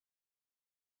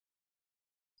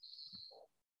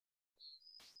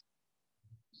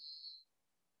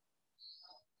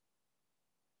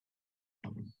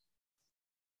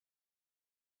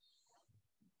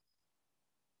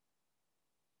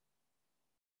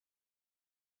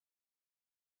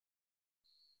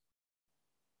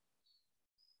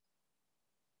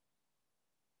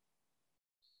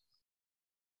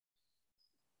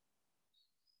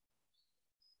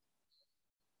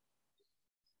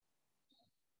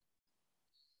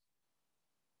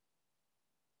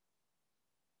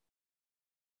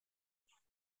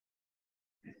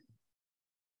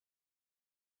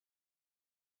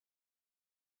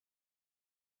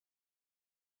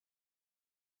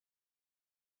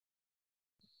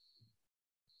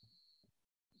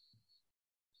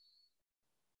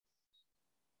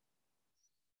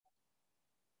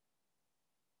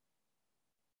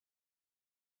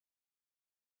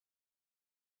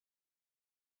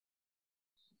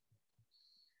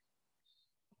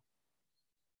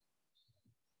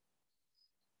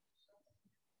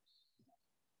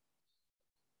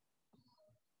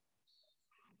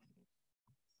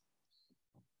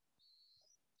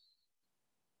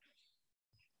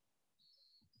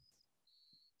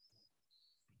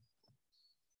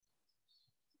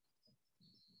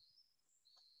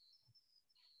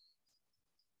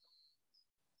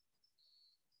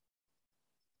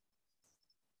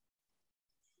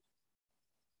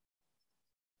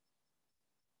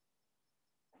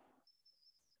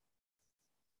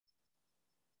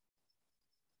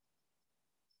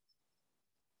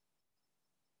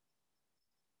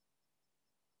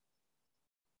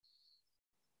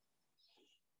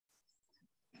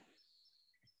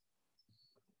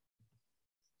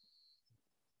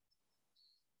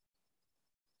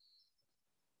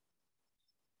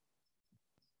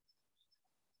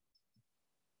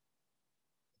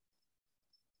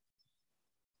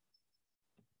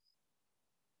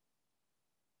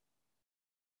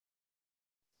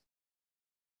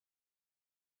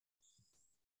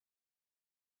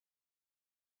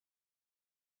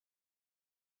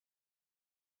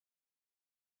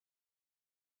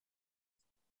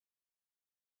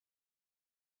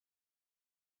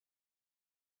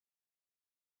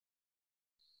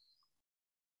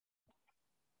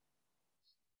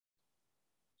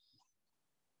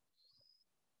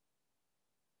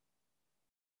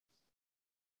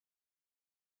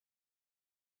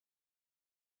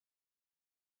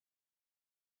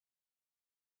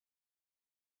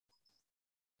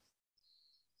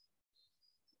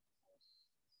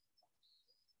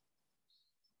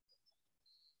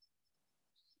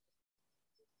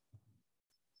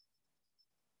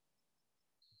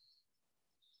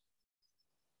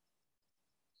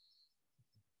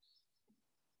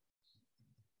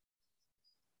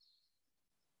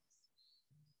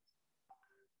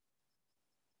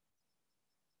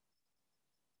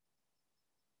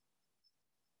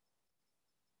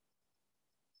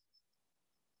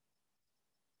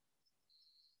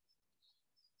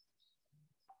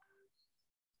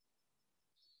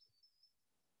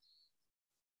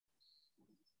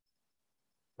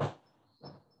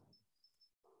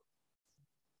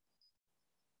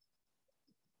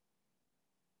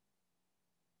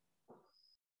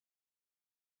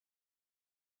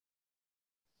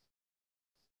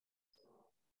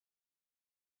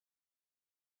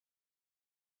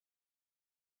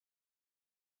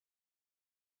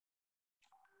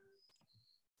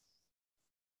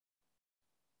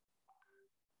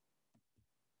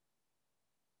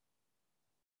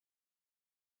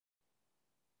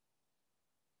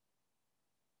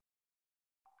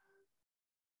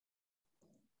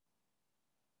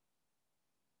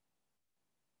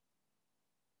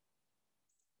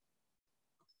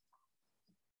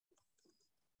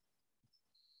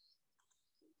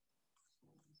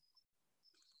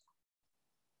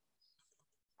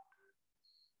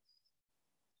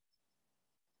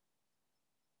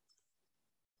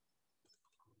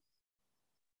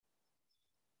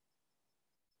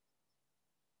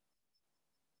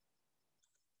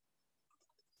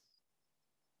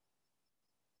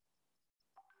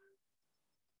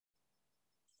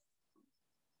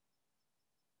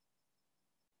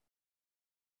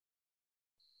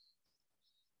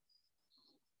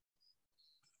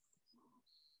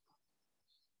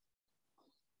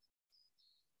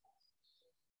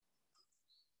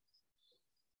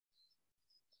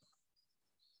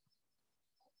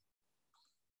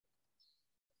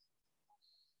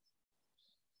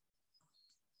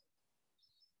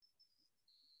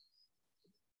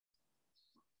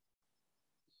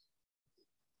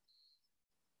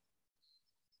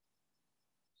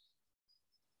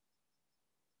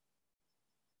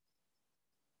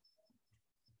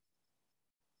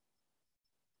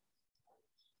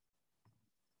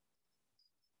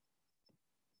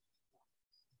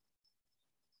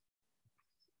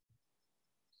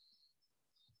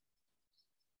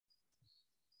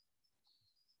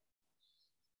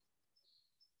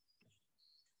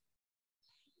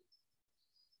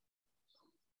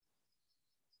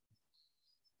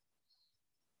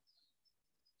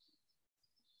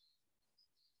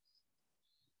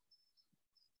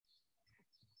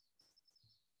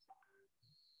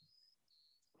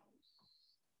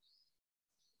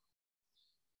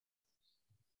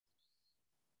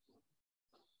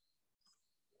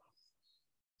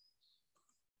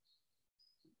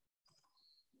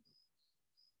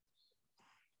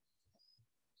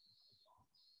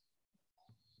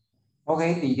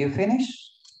 Okay, did you finish?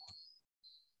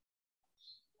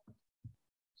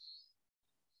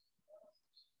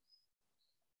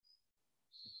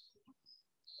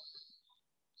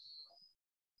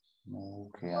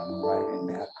 Okay, I'm writing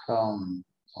back home.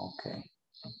 Okay.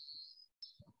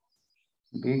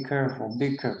 Be careful,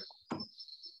 be careful.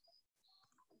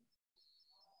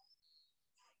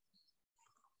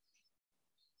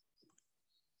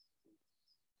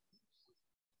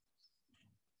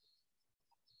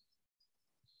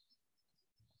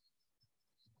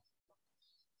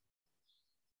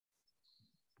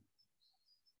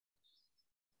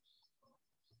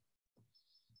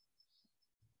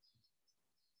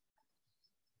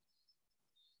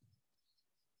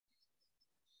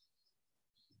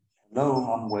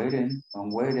 Hello, I'm waiting,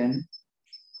 I'm waiting.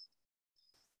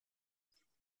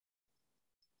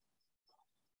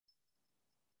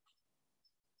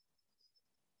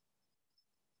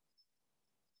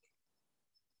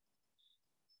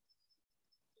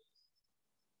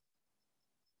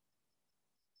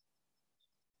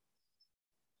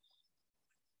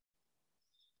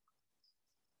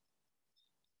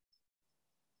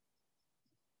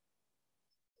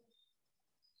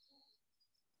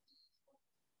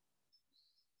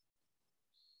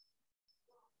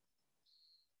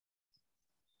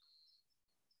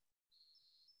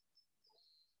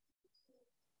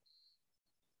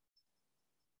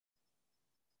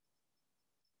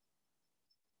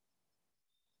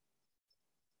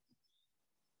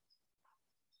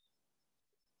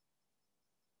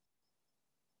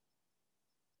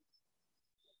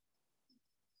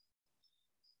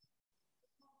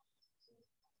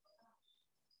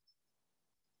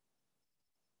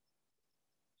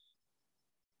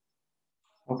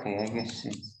 Okay, I guess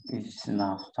it's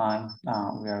enough time.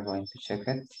 We are going to check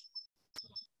it.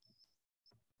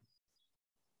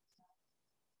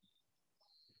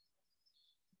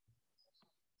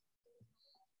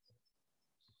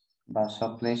 But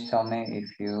so please tell me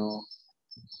if you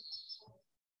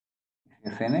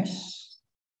finish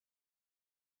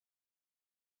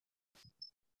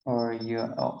or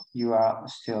you are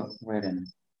still reading.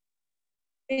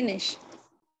 Finish.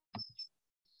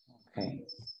 Okay.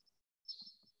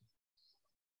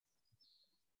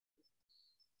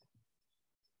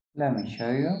 Let me show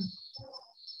you.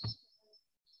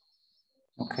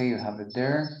 Okay, you have it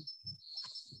there.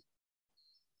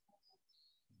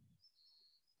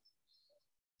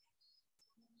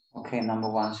 Okay,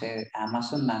 number one says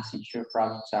Amazon Messenger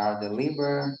products are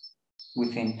delivered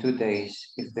within 2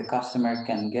 days. If the customer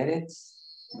can get it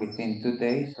within 2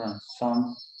 days from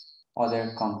some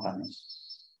other companies.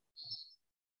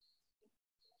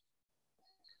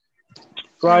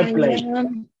 Right place.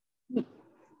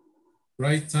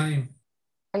 Right time.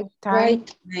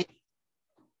 Right.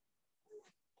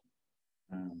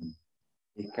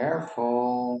 Be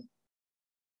careful.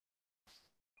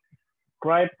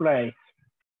 Right place.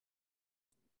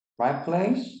 Right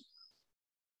place?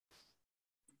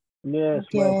 Yes,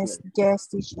 Yes, right place. yes,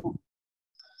 teacher.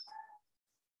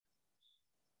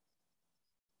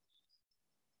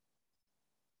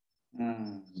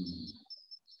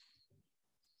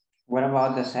 What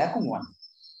about the second one?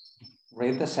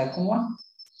 Read the second one.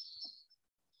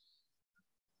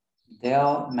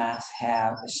 Dell must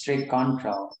have strict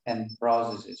control and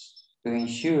processes to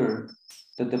ensure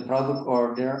that the product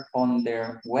order on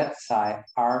their website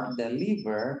are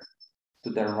delivered to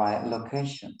the right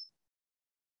location.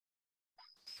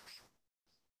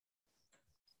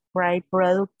 Right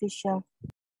product, teacher.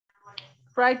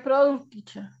 Right product,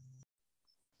 teacher.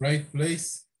 Right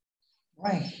place.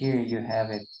 Right here you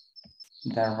have it,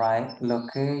 the right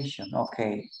location.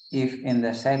 Okay, if in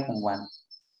the second one,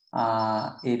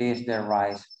 it is the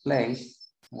right place,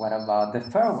 what about the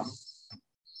third one?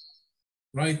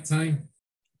 Right time.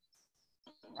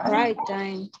 Right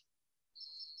time.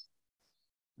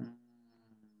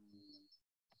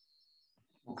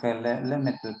 Okay, let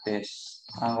me do this.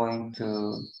 I'm going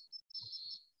to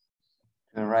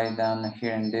write down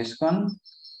here in this one.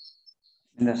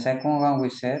 In the second one we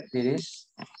said it is,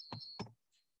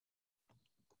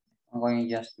 I'm going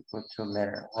just to put 2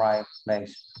 letters, right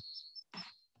place.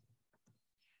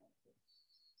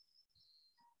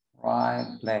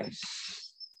 Right place.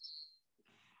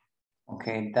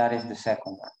 Okay, that is the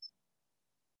second one.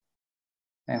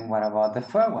 And what about the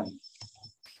third one?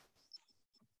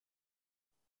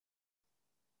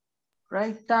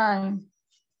 Right time.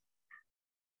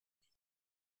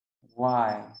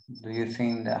 Why do you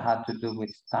think that had to do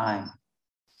with time?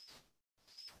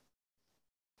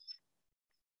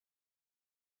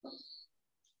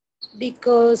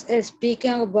 Because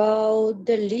speaking about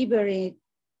delivery,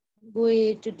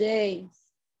 we today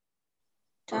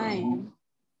time.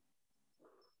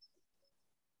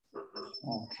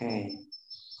 Okay.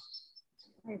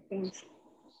 I think so.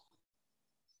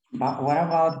 But what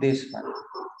about this one?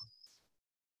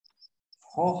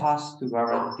 Who has to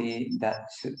guarantee that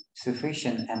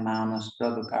sufficient amounts of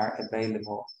product are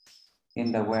available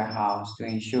in the warehouse to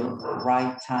ensure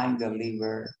right time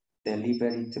delivery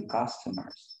to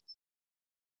customers?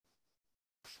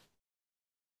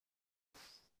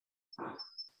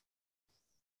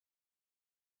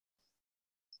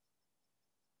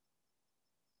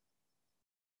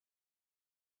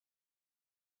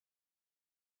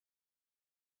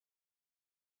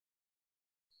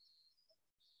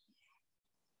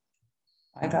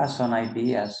 I got some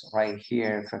ideas right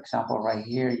here. For example, right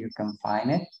here, you can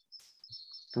find it.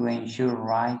 To ensure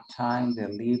right time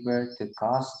delivered to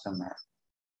customer.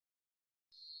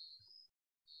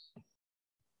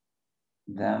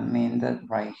 That means that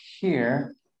right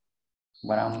here,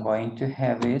 what I'm going to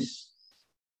have is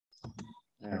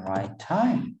the right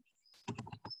time.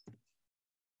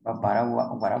 But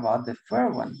what about the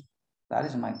third one? That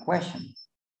is my question.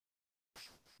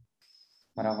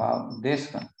 What about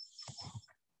this one?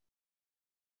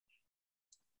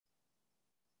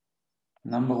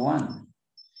 Number one,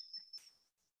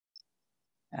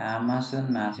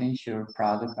 Amazon must ensure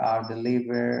products are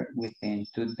delivered within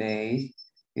 2 days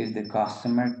if the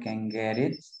customer can get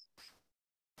it.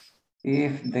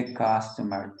 If the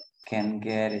customer can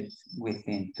get it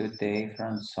within 2 days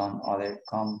from some other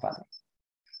company.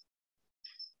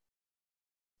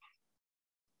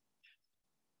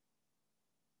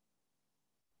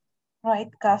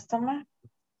 Right, customer?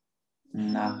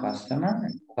 Not customer,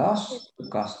 plus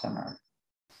customer.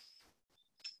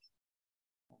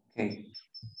 Okay.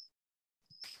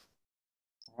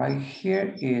 Right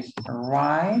here is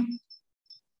right.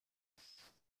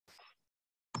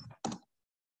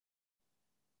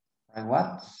 Right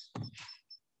what?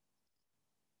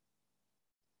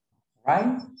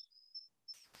 Right?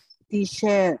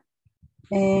 Teacher,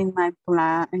 my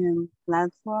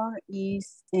platform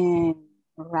is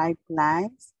right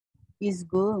place. Is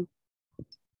good.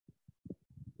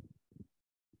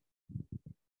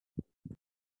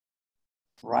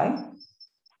 Right?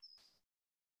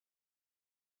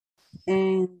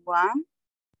 And one,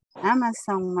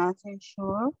 Amazon must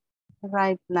ensure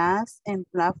right place and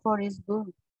platform is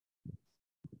good.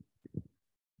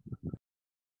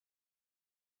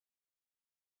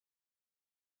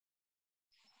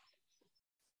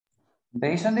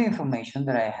 Based on the information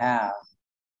that I have,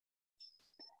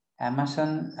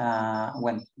 Amazon,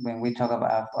 when we talk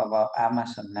about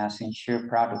Amazon, must ensure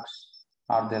products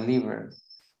are delivered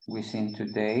within 2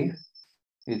 days.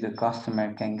 If the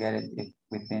customer can get it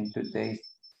within 2 days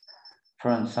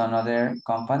from some other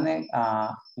company,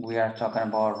 we are talking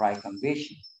about right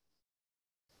condition.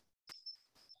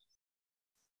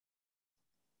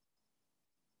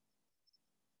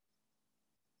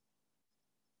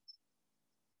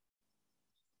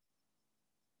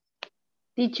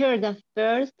 Teacher, the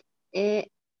first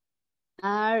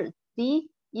RC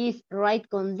is right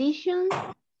condition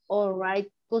or right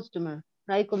customer?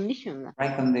 Right condition.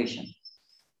 Right condition.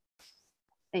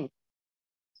 Thanks.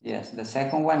 Yes, the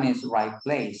second one is right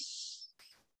place.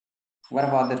 What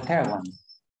about the third one?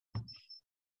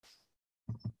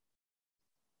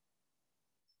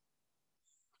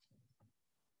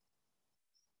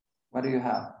 What do you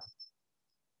have?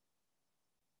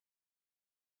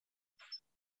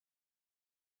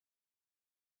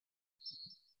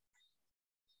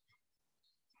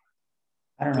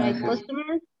 I don't know. Right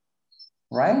customer?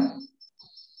 Right?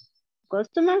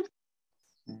 Customer?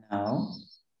 No.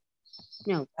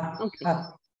 No. Okay.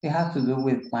 It has to do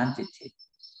with quantity.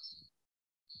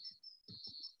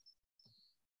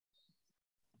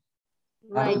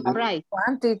 Right, right.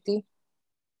 Quantity.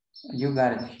 You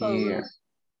got it here.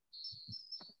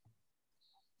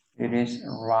 It is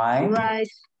right. Right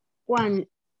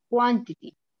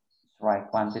quantity. Right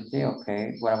quantity,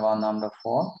 okay. What about number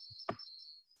 4?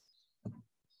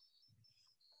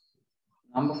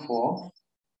 Number 4.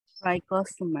 Right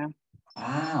customer.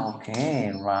 Ah,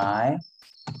 okay, right.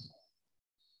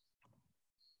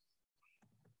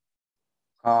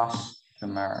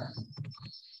 Customer.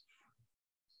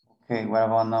 Okay, what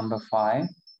about number 5?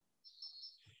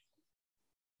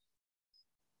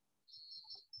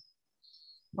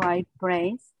 Right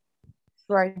price.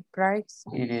 Right price.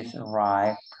 It is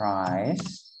right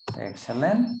price.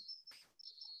 Excellent.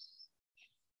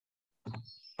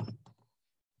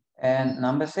 And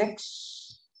number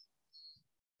 6?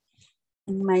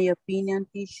 In my opinion,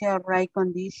 teacher, right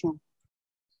condition.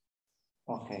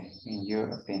 Okay, in your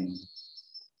opinion.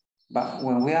 But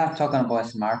when we are talking about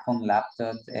smartphone,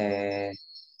 laptop,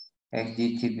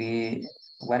 HGTV,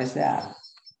 what is that?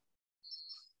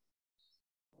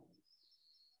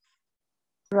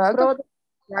 Product.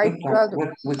 Right,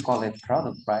 product. We call it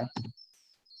product, right?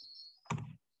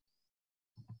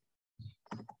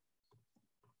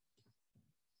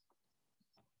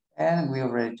 And we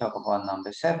already talked about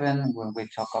number 7 when we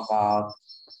talk about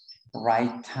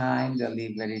right time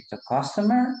delivery to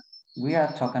customer. We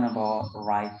are talking about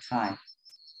right time.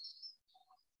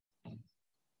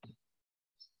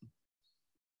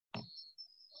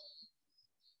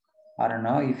 I don't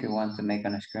know if you want to make a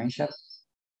screenshot.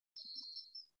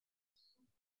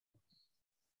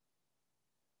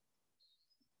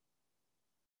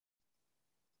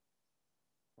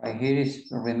 Right here is,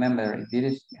 remember,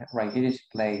 right here is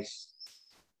place.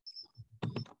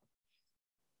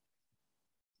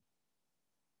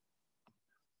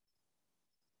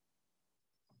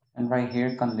 And right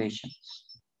here, conditions.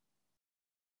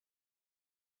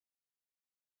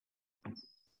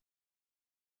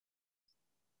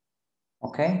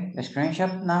 Okay, the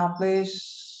screenshot now,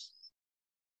 please.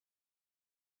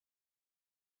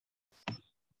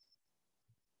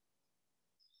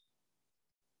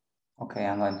 Okay,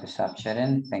 I'm going to stop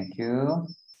sharing. Thank you.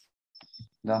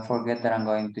 Don't forget that I'm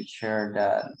going to share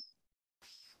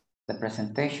the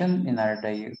presentation in order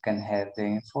that you can have the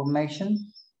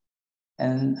information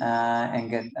and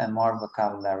get more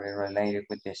vocabulary related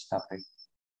with this topic.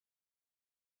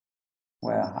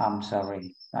 Well, I'm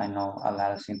sorry. I know a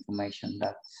lot of information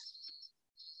that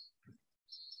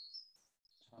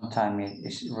sometimes it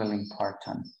is really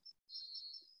important.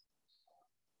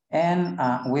 And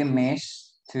we missed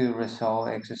to resolve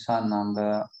exercise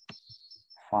number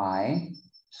 5.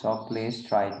 So please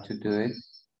try to do it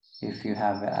if you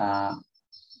have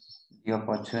the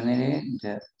opportunity,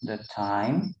 the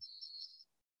time.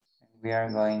 We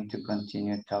are going to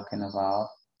continue talking about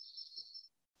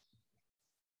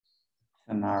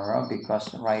tomorrow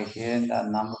because right here in that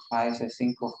number 5 says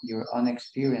think of your own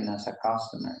experience as a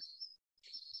customer.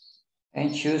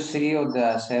 And choose 3 of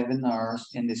the 7 errors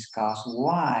and discuss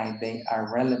why they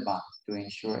are relevant to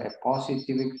ensure a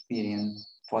positive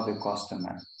experience for the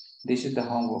customer. This is the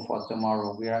homework for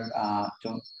tomorrow. We are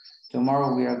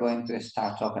tomorrow we are going to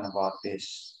start talking about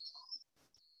this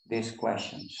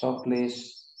question. So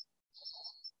please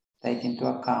take into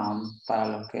account, para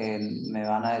los que me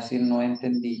van a decir no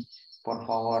entendí, por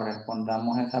favor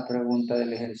respondamos esa pregunta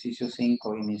del ejercicio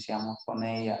 5, iniciamos con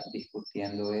ella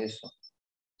discutiendo eso.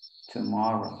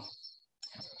 Tomorrow.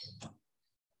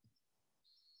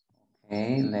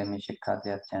 Okay, let me check out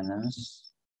the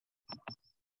attendance.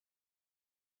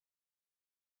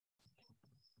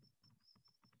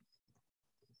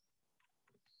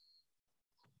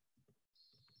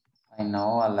 I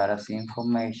know a lot of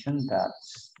information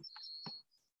that's,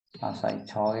 as I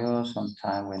told you,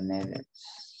 sometimes we need it.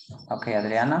 Okay,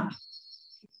 Adriana.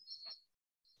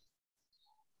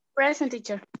 Present,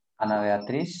 teacher. Ana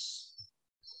Beatriz.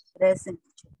 Present.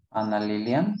 Ana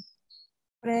Lilian.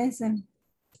 Present.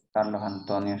 Carlos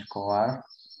Antonio Escobar.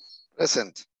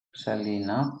 Present.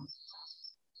 Selena.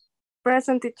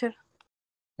 Present, teacher.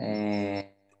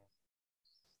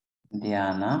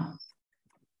 Diana.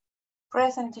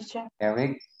 Present, teacher.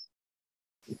 Eric.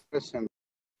 Present.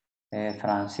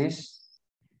 Francis.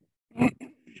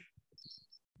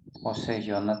 José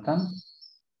Jonathan.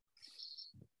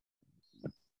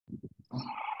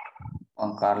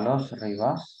 Juan Carlos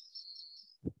Rivas.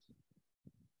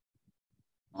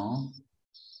 No.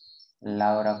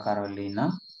 Laura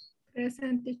Carolina.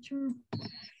 Present, teacher.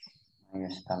 Ahí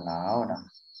está Laura.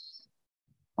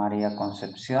 María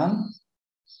Concepción.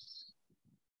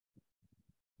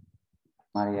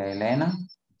 María Elena.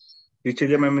 Teacher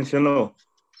ya me mencionó.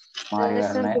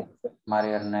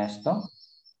 Mario Ernesto.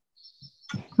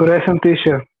 Present,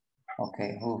 teacher.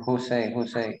 Okay, who say? Juan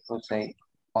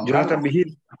Jonathan Carlos?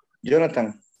 Vigil.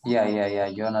 Jonathan. Yeah,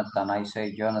 Jonathan. I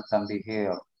say Jonathan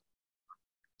Vigil.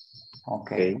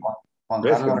 Okay. Juan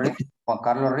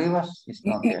Carlos Rivas is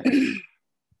not there.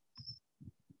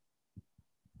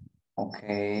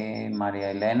 Okay, María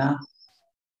Elena.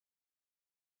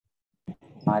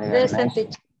 María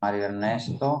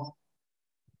Ernesto.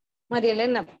 María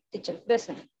Elena, teacher,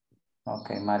 present.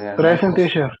 Okay, María Ernesto. Present,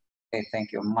 teacher. Okay,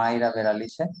 thank you. Mayra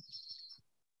Veralice.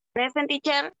 Present,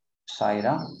 teacher.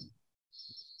 Zaira.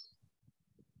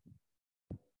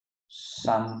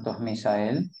 Santos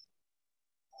Misael.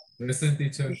 Present,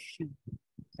 teacher.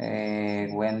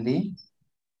 Wendy.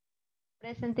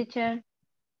 Present, teacher.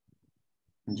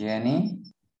 Jenny.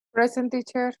 Present,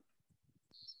 teacher.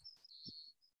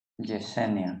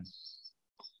 Yesenia.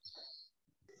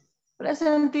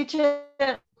 Present, teacher.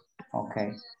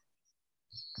 Okay.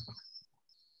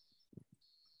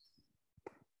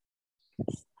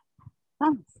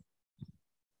 estamos.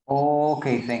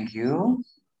 Okay, thank you.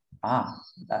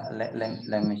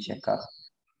 Let me check up.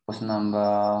 Was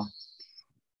number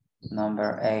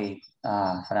 8.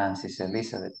 Francis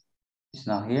Elizabeth is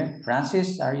not here.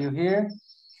 Francis, are you here?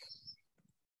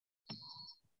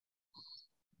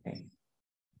 Okay.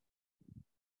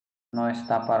 No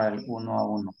está para el 1 a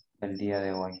 1 el día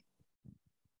de hoy.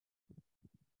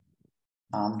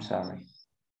 I'm sorry.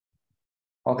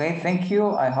 Okay, thank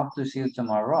you. I hope to see you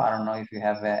tomorrow. I don't know if you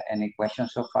have any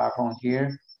questions so far from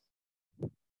here.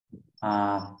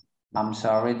 I'm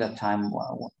sorry the time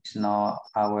is not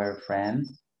our friend.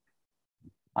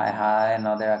 I had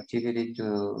another activity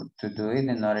to do it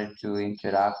in order to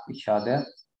interact with each other.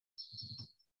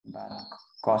 But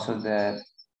because of the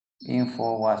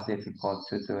info was difficult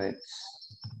to do it.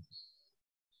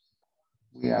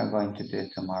 We are going to do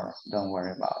it tomorrow. Don't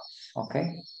worry about it,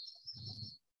 okay?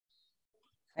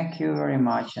 Thank you very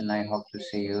much, and I hope to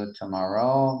see you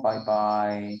tomorrow.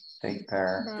 Bye-bye. Take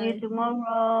care. See you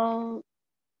tomorrow.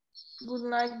 Good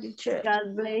night, teacher.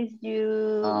 God bless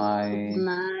you. Bye. Good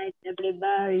night,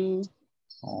 everybody.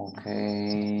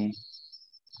 Okay.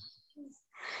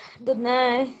 Good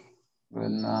night.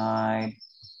 Good night.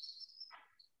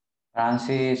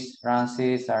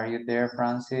 Francis, are you there,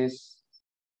 Francis?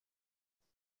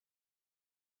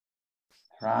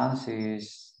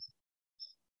 Francis.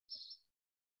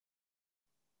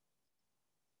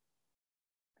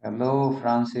 Hello,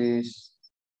 Francis.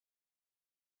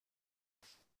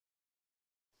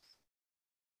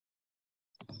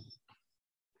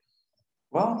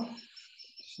 Well,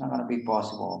 it's not going to be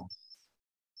possible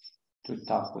to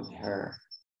talk with her.